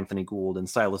like Anthony Gould and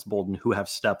Silas Bolden, who have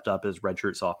stepped up as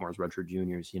redshirt sophomores, redshirt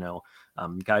juniors,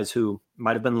 guys who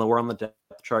might have been lower on the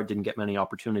depth chart, didn't get many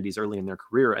opportunities early in their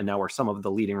career, and now are some of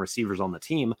the leading receivers on the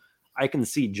team. I can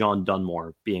see John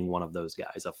Dunmore being one of those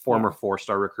guys, a former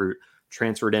four-star recruit,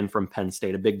 transferred in from Penn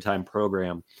State, a big-time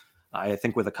program. I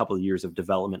think with a couple of years of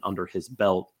development under his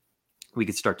belt, we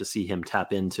could start to see him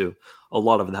tap into a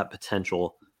lot of that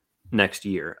potential next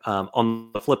year.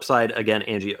 On the flip side, again,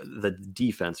 Angie, the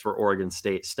defense for Oregon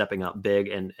State stepping up big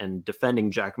and defending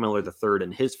Jack Miller III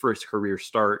in his first career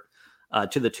start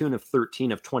to the tune of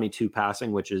 13 of 22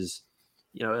 passing, which is,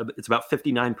 it's about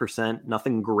 59%,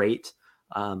 nothing great.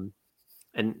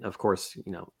 And of course,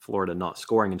 Florida not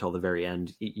scoring until the very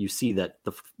end. You see that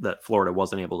that Florida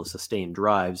wasn't able to sustain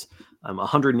drives.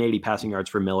 180 passing yards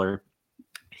for Miller.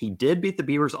 He did beat the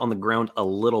Beavers on the ground a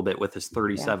little bit with his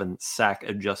 37 sack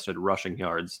adjusted rushing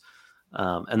yards.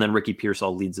 And then Ricky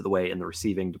Pearsall leads the way in the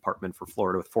receiving department for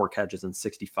Florida with 4 catches and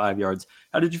 65 yards.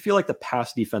 How did you feel like the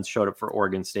pass defense showed up for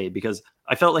Oregon State? Because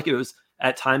I felt like it was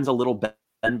at times a little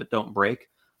bend but don't break.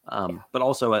 But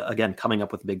also, again, coming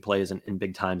up with big plays in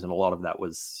big times, and a lot of that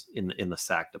was in the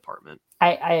sack department.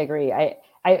 I agree.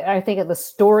 I think the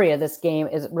story of this game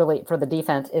is really for the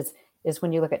defense is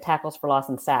when you look at tackles for loss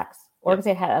and sacks. Oregon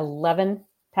State had 11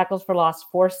 tackles for loss,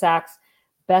 4 sacks,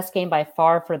 best game by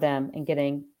far for them in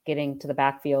getting to the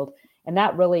backfield, and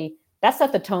that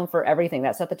set the tone for everything.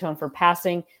 That set the tone for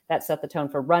passing. That set the tone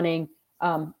for running.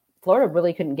 Florida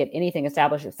really couldn't get anything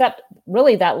established except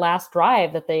really that last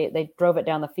drive that they drove it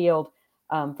down the field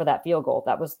for that field goal.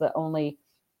 That was the only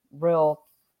real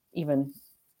even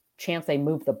chance they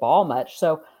moved the ball much.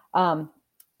 So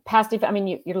pass defense, I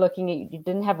mean, you're looking at, you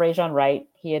didn't have Rajon Wright.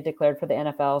 He had declared for the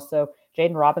NFL. So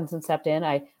Jaden Robinson stepped in.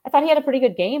 I thought he had a pretty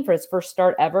good game for his first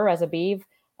start ever as a Beav.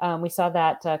 We saw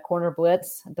that corner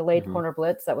blitz, delayed corner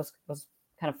blitz. That was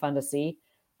kind of fun to see.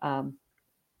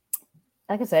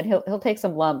 Like I said, he'll take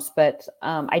some lumps, but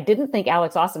I didn't think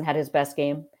Alex Austin had his best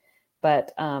game,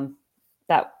 but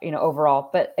that, overall,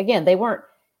 but again, they weren't,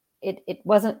 it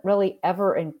wasn't really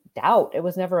ever in doubt. It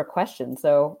was never a question.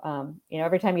 So,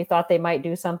 every time you thought they might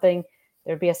do something,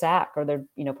 there'd be a sack or they're,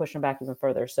 pushing back even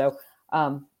further. So,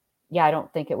 I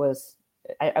don't think it was,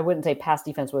 I wouldn't say pass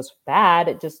defense was bad.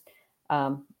 It just,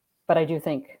 but I do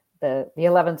think the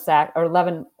 11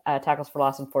 tackles for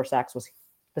loss and 4 sacks was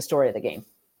the story of the game.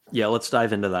 Yeah, let's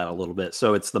dive into that a little bit.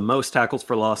 So it's the most tackles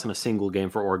for loss in a single game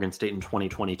for Oregon State in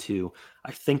 2022.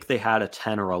 I think they had a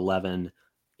 10 or 11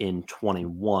 in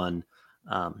 21,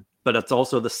 but it's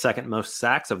also the second most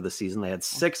sacks of the season. They had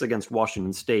 6 against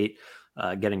Washington State,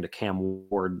 getting to Cam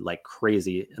Ward like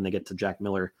crazy, and they get to Jack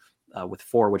Miller with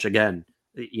 4, which again,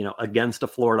 against a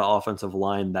Florida offensive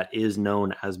line that is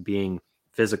known as being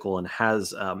physical and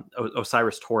has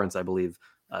Osiris Torrance, I believe,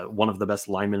 one of the best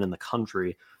linemen in the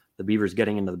country. The Beavers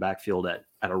getting into the backfield at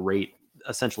a rate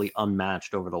essentially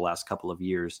unmatched over the last couple of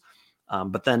years.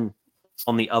 But then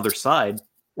on the other side,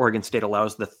 Oregon State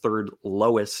allows the 3rd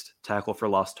lowest tackle for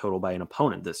loss total by an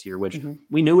opponent this year, which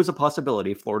we knew was a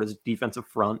possibility. Florida's defensive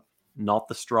front, not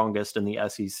the strongest in the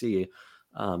SEC.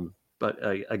 But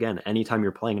again, anytime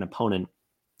you're playing an opponent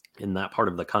in that part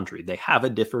of the country, they have a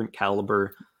different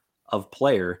caliber of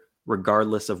player,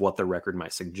 regardless of what their record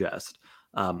might suggest.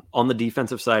 On the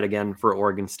defensive side, again, for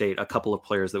Oregon State, a couple of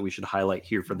players that we should highlight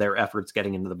here for their efforts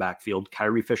getting into the backfield.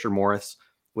 Kyrie Fisher-Morris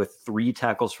with 3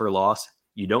 tackles for loss.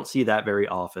 You don't see that very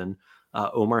often.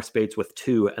 Omar Spates with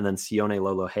 2, and then Sione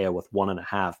Lolohea with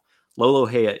 1.5.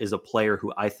 Lolohea is a player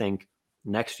who I think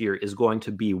next year is going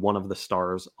to be one of the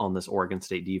stars on this Oregon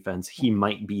State defense. He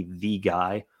might be the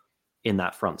guy in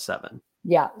that front 7.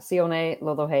 Yeah, Sione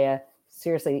Lolohea,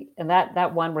 seriously. And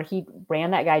that one where he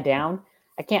ran that guy down,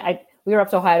 we were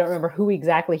up so high, I don't remember who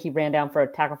exactly he ran down for a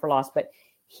tackle for loss, but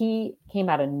he came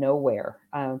out of nowhere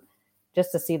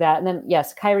just to see that. And then,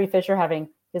 yes, Kyrie Fisher having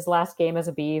his last game as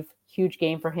a Beav, huge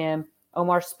game for him.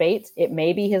 Omar Spates, it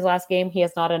may be his last game. He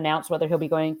has not announced whether he'll be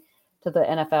going to the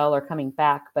NFL or coming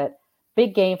back, but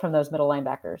big game from those middle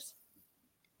linebackers.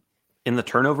 In the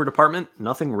turnover department,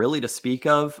 nothing really to speak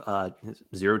of.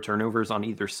 0 turnovers on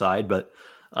either side, but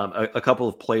a couple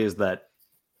of plays that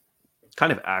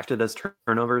kind of acted as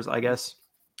turnovers, I guess.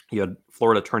 You had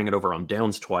Florida turning it over on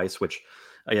downs twice, which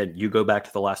Again, you go back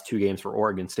to the last 2 games for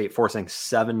Oregon State, forcing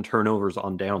 7 turnovers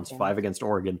on downs, 5 against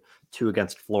Oregon, 2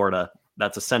 against Florida.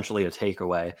 That's essentially a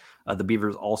takeaway. The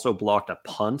Beavers also blocked a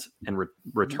punt and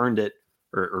returned it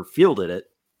or fielded it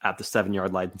at the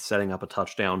 7-yard line, setting up a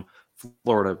touchdown.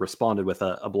 Florida responded with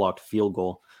a blocked field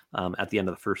goal at the end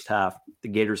of the first half. The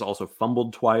Gators also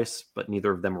fumbled twice, but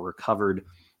neither of them were recovered.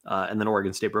 And then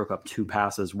Oregon State broke up 2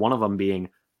 passes, one of them being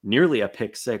nearly a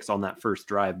pick 6 on that first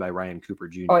drive by Ryan Cooper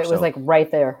Jr. Oh, it was like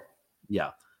right there.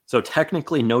 Yeah. So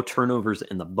technically no turnovers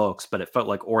in the books, but it felt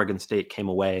like Oregon State came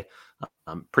away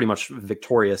pretty much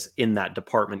victorious in that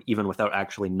department, even without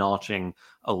actually notching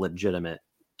a legitimate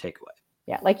takeaway.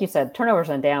 Yeah, like you said, turnovers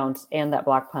and downs and that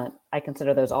block punt, I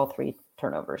consider those all 3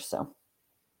 turnovers. So,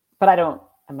 but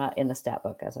I'm not in the stat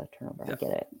book as a turnover. Yeah. I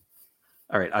get it.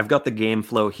 All right, I've got the game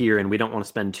flow here, and we don't want to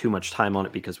spend too much time on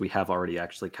it because we have already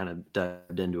actually kind of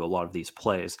dived into a lot of these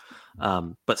plays.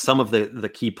 But some of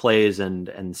the key plays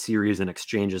and series and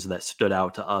exchanges that stood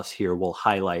out to us here we'll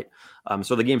highlight.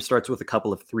 So the game starts with a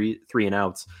couple of three and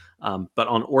outs. But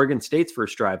on Oregon State's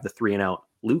first drive, the 3 and out,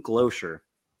 Luke Loescher,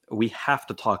 we have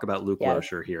to talk about Luke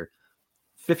Loescher here.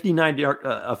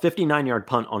 59-yard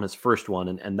punt on his first one,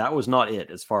 and that was not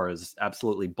it as far as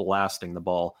absolutely blasting the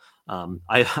ball.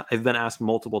 I've been asked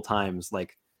multiple times,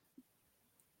 like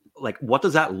what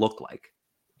does that look like?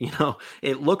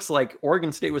 It looks like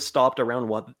Oregon State was stopped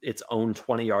around its own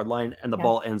 20-yard line, and the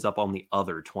ball ends up on the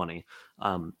other 20.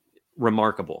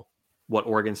 Remarkable what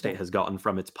Oregon State has gotten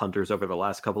from its punters over the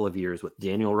last couple of years, with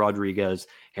Daniel Rodriguez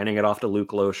handing it off to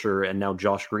Luke Loescher, and now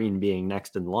Josh Green being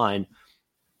next in line.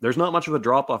 There's not much of a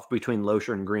drop-off between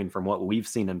Loescher and Green from what we've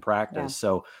seen in practice. Yeah.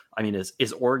 So, I mean,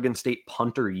 is Oregon State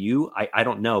punter you? I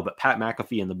don't know, but Pat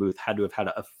McAfee in the booth had to have had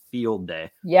a field day.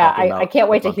 Yeah, I can't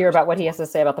wait to hear about what he has to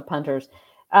say about the punters.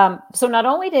 So not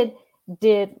only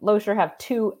did Loescher have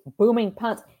 2 booming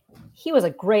punts, he was a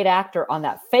great actor on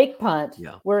that fake punt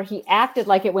where he acted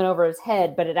like it went over his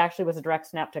head, but it actually was a direct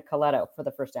snap to Coletto for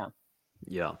the first down.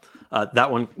 Yeah,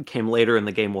 that one came later in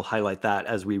the game. We'll highlight that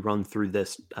as we run through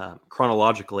this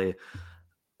chronologically.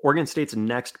 Oregon State's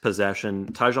next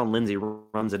possession, Tyjon Lindsey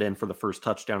runs it in for the first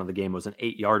touchdown of the game. It was an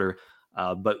 8-yarder.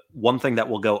 But one thing that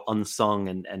will go unsung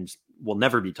and will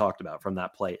never be talked about from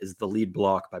that play is the lead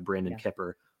block by Brandon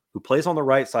Kipper, who plays on the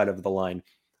right side of the line,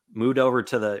 moved over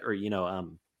to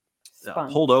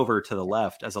pulled over to the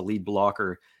left as a lead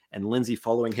blocker, and Lindsey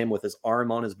following him with his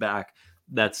arm on his back.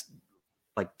 That's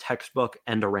like textbook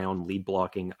end around lead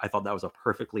blocking. I thought that was a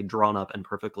perfectly drawn up and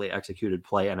perfectly executed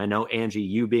play. And I know, Angie,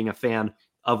 you being a fan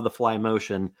of the fly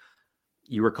motion,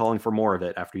 you were calling for more of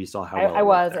it after you saw how well I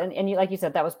was. And you, like you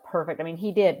said, that was perfect. I mean,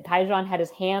 he did. Tyjon had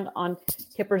his hand on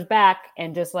Kipper's back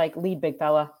and just like, lead, big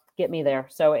fella, get me there.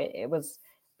 So it was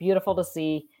beautiful to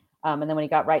see. And then when he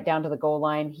got right down to the goal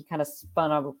line, he kind of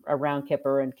spun around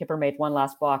Kipper, and Kipper made one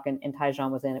last block, and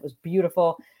Tyjon was in. It was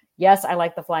beautiful. Yes, I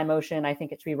like the fly motion. I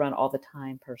think it should be run all the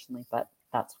time personally, but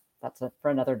that's it for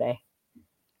another day.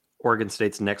 Oregon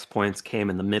State's next points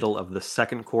came in the middle of the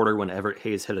second quarter when Everett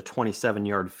Hayes hit a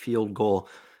 27-yard field goal.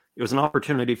 It was an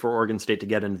opportunity for Oregon State to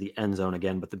get into the end zone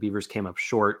again, but the Beavers came up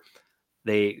short.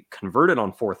 They converted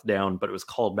on 4th down, but it was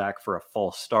called back for a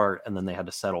false start, and then they had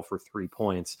to settle for 3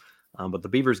 points. But the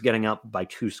Beavers getting up by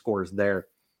 2 scores there.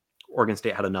 Oregon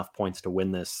State had enough points to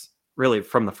win this really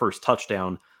from the first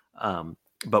touchdown.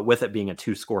 But with it being a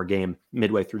 2-score game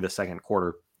midway through the second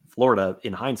quarter, Florida,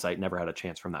 in hindsight, never had a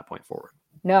chance from that point forward.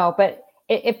 No, but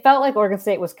it felt like Oregon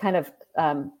State was kind of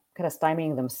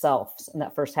stymieing themselves in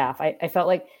that first half. I felt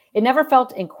like it never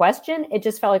felt in question. It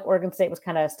just felt like Oregon State was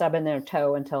kind of stubbing their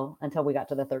toe until we got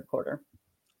to the third quarter.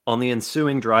 On the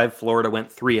ensuing drive, Florida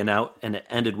went 3 and out, and it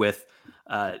ended with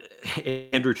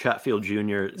Andrew Chatfield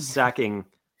Jr. sacking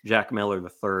Jack Miller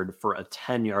III for a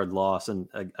 10-yard loss. And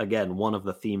again, one of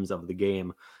the themes of the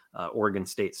game, Oregon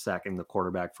State sacking the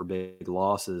quarterback for big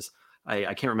losses.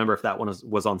 I can't remember if that one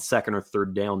was on 2nd or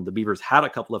 3rd down. The Beavers had a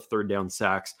couple of 3rd down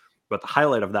sacks, but the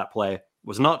highlight of that play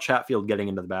was not Chatfield getting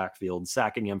into the backfield,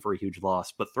 sacking him for a huge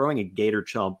loss, but throwing a Gator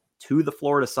Chomp to the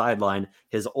Florida sideline.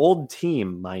 His old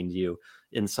team, mind you,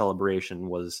 in celebration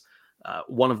was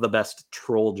one of the best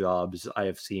troll jobs I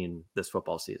have seen this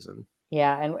football season.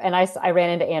 Yeah, and I ran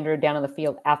into Andrew down on the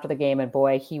field after the game, and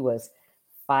boy, he was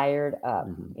fired up.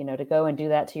 Mm-hmm. To go and do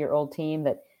that to your old team,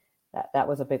 that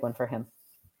was a big one for him.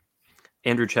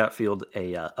 Andrew Chatfield,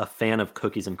 a fan of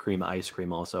cookies and cream ice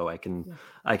cream. Also, I can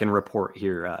report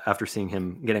here after seeing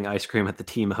him getting ice cream at the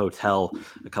team hotel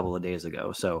a couple of days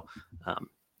ago. So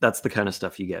That's the kind of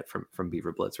stuff you get from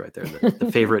Beaver Blitz right there.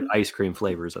 The favorite ice cream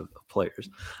flavors of players.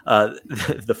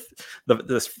 The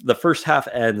first half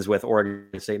ends with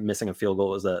Oregon State missing a field goal.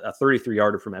 It was a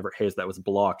 33-yarder from Everett Hayes that was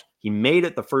blocked. He made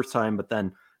it the first time, but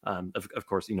then, of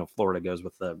course, Florida goes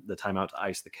with the timeout to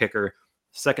ice the kicker.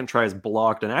 Second try is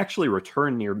blocked and actually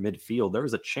returned near midfield. There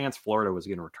was a chance Florida was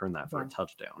going to return that for a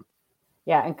touchdown.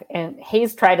 Yeah, and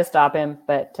Hayes tried to stop him,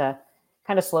 but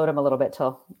kind of slowed him a little bit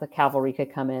till the cavalry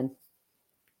could come in.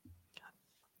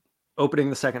 Opening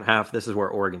the second half, this is where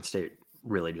Oregon State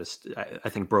really just, I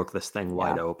think, broke this thing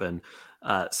wide open.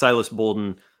 Silas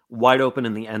Bolden wide open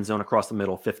in the end zone across the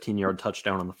middle, 15-yard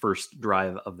touchdown on the first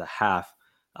drive of the half.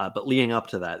 But leading up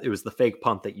to that, it was the fake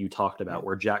punt that you talked about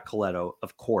where Jack Coletto,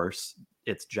 of course,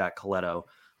 it's Jack Coletto,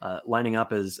 lining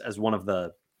up as one of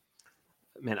the,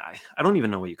 I don't even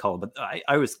know what you call it, but I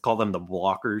always call them the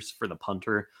blockers for the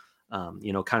punter.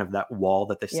 Kind of that wall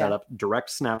that they set up. Direct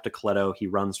snap to Coletto. He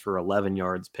runs for 11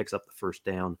 yards, picks up the first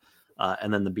down,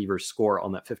 and then the Beavers score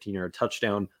on that 15-yard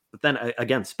touchdown. But then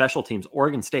again, special teams,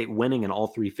 Oregon State winning in all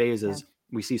three phases. Yeah.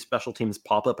 We see special teams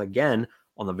pop up again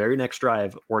on the very next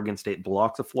drive. Oregon State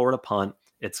blocks a Florida punt.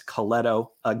 It's Coletto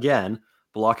again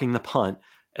blocking the punt,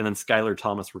 and then Skylar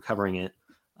Thomas recovering it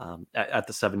at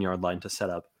the 7-yard line to set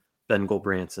up Ben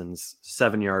Gulbranson's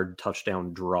 7-yard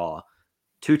touchdown draw.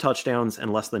 2 touchdowns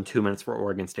in less than 2 minutes for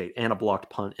Oregon State and a blocked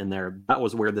punt in there. That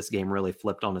was where this game really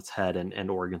flipped on its head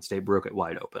and Oregon State broke it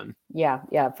wide open. Yeah.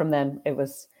 From then it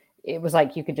was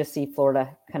like you could just see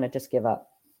Florida kind of just give up.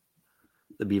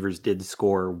 The Beavers did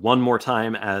score one more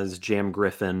time as Jam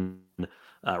Griffin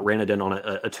ran it in on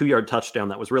a 2-yard touchdown.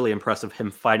 That was really impressive.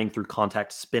 Him fighting through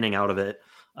contact, spinning out of it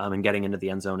and getting into the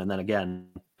end zone. And then again,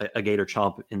 a Gator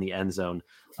Chomp in the end zone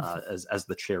as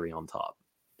the cherry on top.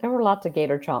 There were lots of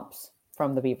Gator Chomps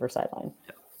from the Beaver sideline.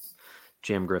 Yeah.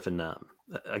 Jam Griffin,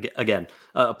 again,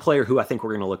 a player who I think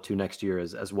we're going to look to next year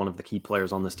as one of the key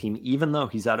players on this team, even though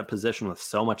he's at a position with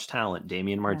so much talent.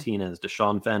 Damian Martinez,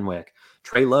 Deshaun Fenwick,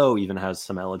 Trey Lowe even has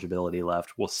some eligibility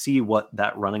left. We'll see what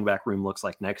that running back room looks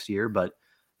like next year, but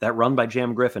that run by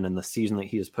Jam Griffin and the season that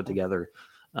he has put together,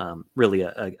 really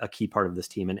a key part of this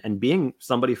team. And being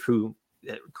somebody who,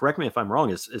 correct me if I'm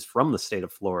wrong, is from the state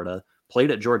of Florida,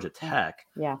 played at Georgia Tech.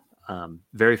 Yeah.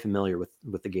 Very familiar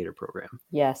with the Gator program.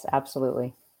 Yes,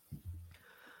 absolutely.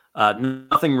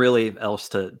 Nothing really else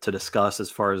to discuss as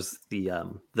far as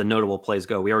the notable plays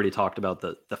go. We already talked about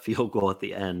the field goal at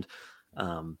the end,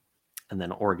 and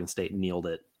then Oregon State kneeled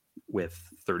it with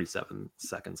 37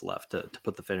 seconds left to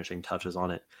put the finishing touches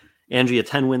on it. Angie, a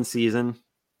 10-win season.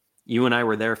 You and I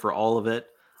were there for all of it.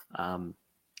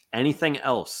 Anything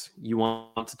else you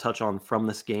want to touch on from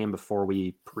this game before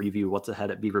we preview what's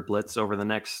ahead at Beaver Blitz over the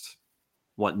next,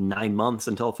 9 months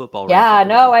until football? Yeah,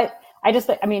 no, I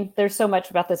mean, there's so much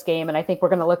about this game, and I think we're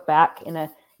going to look back in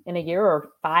a year or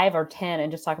 5 or 10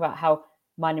 and just talk about how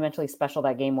monumentally special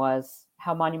that game was,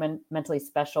 how monumentally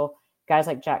special guys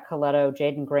like Jack Coletto,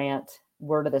 Jaden Grant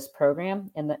were to this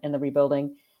program in the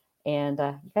rebuilding. And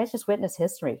you guys just witnessed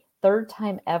history. 3rd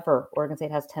time ever Oregon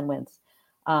State has 10 wins.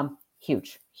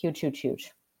 Huge.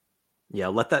 Yeah,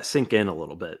 let that sink in a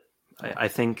little bit. I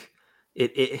think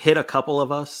it hit a couple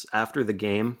of us after the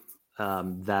game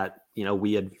that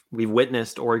we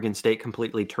witnessed Oregon State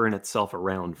completely turn itself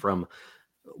around from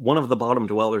one of the bottom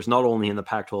dwellers, not only in the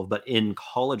Pac-12 but in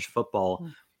college football,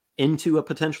 into a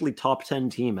potentially top 10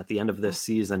 team at the end of this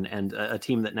season, and a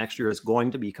team that next year is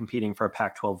going to be competing for a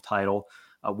Pac-12 title.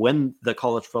 When the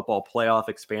college football playoff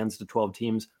expands to 12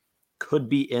 teams, could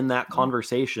be in that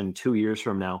conversation 2 years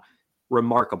from now.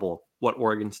 Remarkable what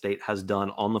Oregon State has done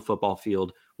on the football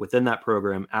field within that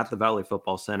program at the Valley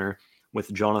Football Center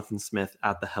with Jonathan Smith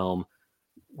at the helm.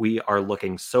 We are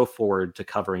looking so forward to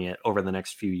covering it over the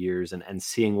next few years and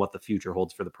seeing what the future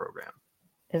holds for the program.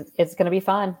 It's going to be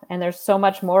fun. And there's so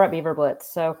much more at Beaver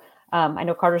Blitz. So I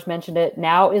know Carter's mentioned it.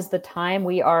 Now is the time.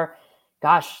 We are,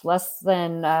 less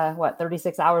than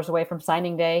 36 hours away from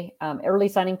signing day. Early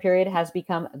signing period has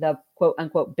become the quote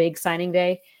unquote big signing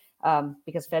day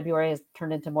because February has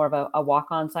turned into more of a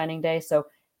walk-on signing day. So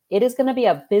it is going to be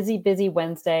a busy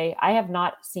Wednesday. I have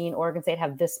not seen Oregon State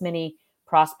have this many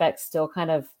prospects still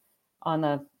kind of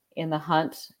in the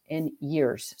hunt in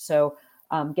years. So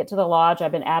get to the lodge.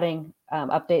 I've been adding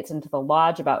updates into the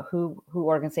lodge about who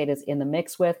Oregon State is in the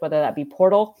mix with, whether that be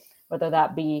portal, whether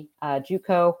that be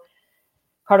JUCO.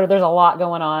 Carter, there's a lot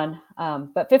going on,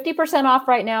 but 50% off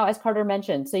right now, as Carter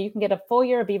mentioned. So you can get a full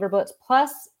year of Beaver Blitz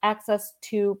plus access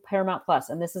to Paramount Plus.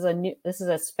 And this is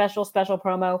a special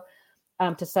promo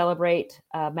to celebrate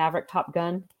Maverick Top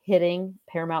Gun hitting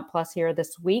Paramount Plus here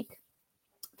this week.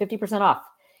 50% off.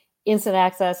 instant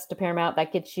access to Paramount.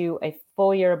 That gets you a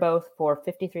full year of both for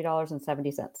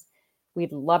 $53.70.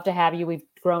 We'd love to have you. We've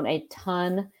grown a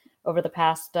ton over the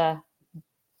past 4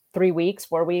 weeks,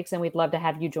 and we'd love to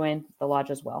have you join the lodge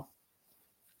as well.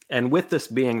 And with this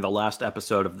being the last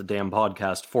episode of the damn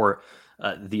podcast for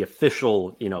the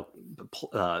official,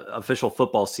 official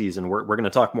football season, we're going to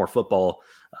talk more football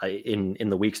in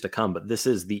the weeks to come. But this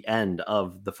is the end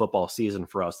of the football season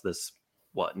for us. This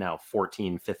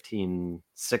 14, 15,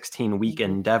 16 week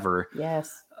endeavor.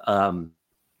 Yes.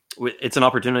 It's an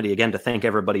opportunity again to thank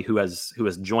everybody who has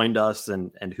joined us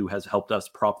and who has helped us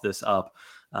prop this up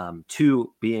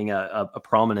to being a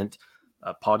prominent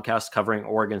podcast covering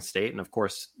Oregon State, and of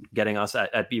course getting us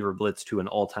at Beaver Blitz to an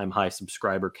all-time high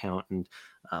subscriber count. And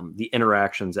the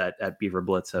interactions at Beaver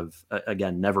Blitz have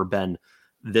again never been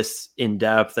this in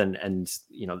depth, and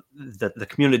the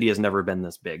community has never been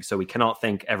this big. So we cannot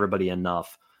thank everybody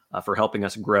enough for helping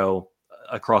us grow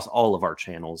across all of our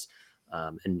channels.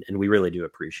 And we really do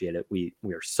appreciate it. We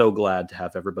are so glad to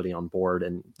have everybody on board,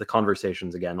 and the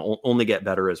conversations again only get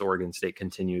better as Oregon State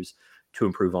continues to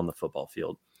improve on the football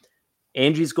field.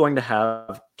 Angie's going to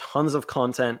have tons of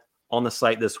content on the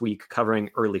site this week covering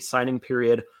early signing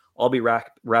period. I'll be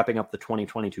wrapping up the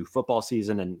 2022 football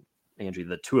season, and Angie,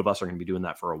 the two of us are going to be doing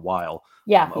that for a while.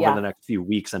 Over the next few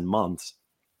weeks and months.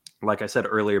 Like I said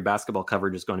earlier, basketball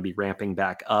coverage is going to be ramping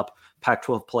back up.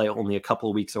 Pac-12 play only a couple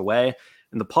of weeks away.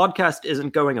 And the podcast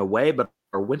isn't going away, but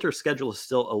our winter schedule is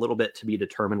still a little bit to be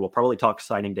determined. We'll probably talk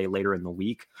signing day later in the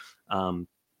week.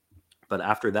 But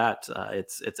after that,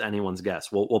 it's anyone's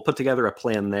guess. We'll put together a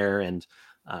plan there, and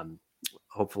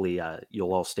hopefully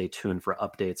you'll all stay tuned for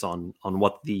updates on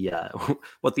what the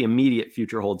what the immediate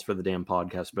future holds for the damn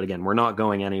podcast. But again, we're not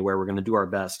going anywhere. We're going to do our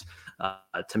best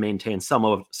to maintain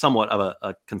somewhat of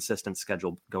a consistent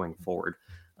schedule going forward.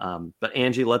 But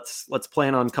Angie, let's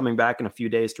plan on coming back in a few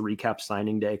days to recap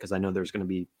signing day, because I know there's going to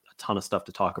be a ton of stuff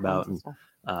to talk about, and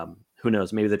who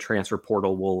knows, maybe the transfer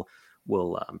portal will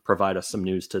provide us some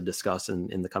news to discuss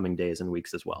in the coming days and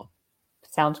weeks as well.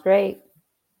 Sounds great.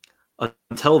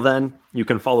 Until then, you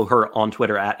can follow her on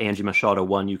Twitter at Angie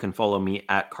Machado1. You can follow me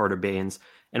at Carter Baines,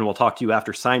 and we'll talk to you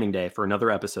after signing day for another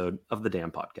episode of the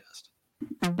Damn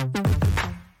Podcast.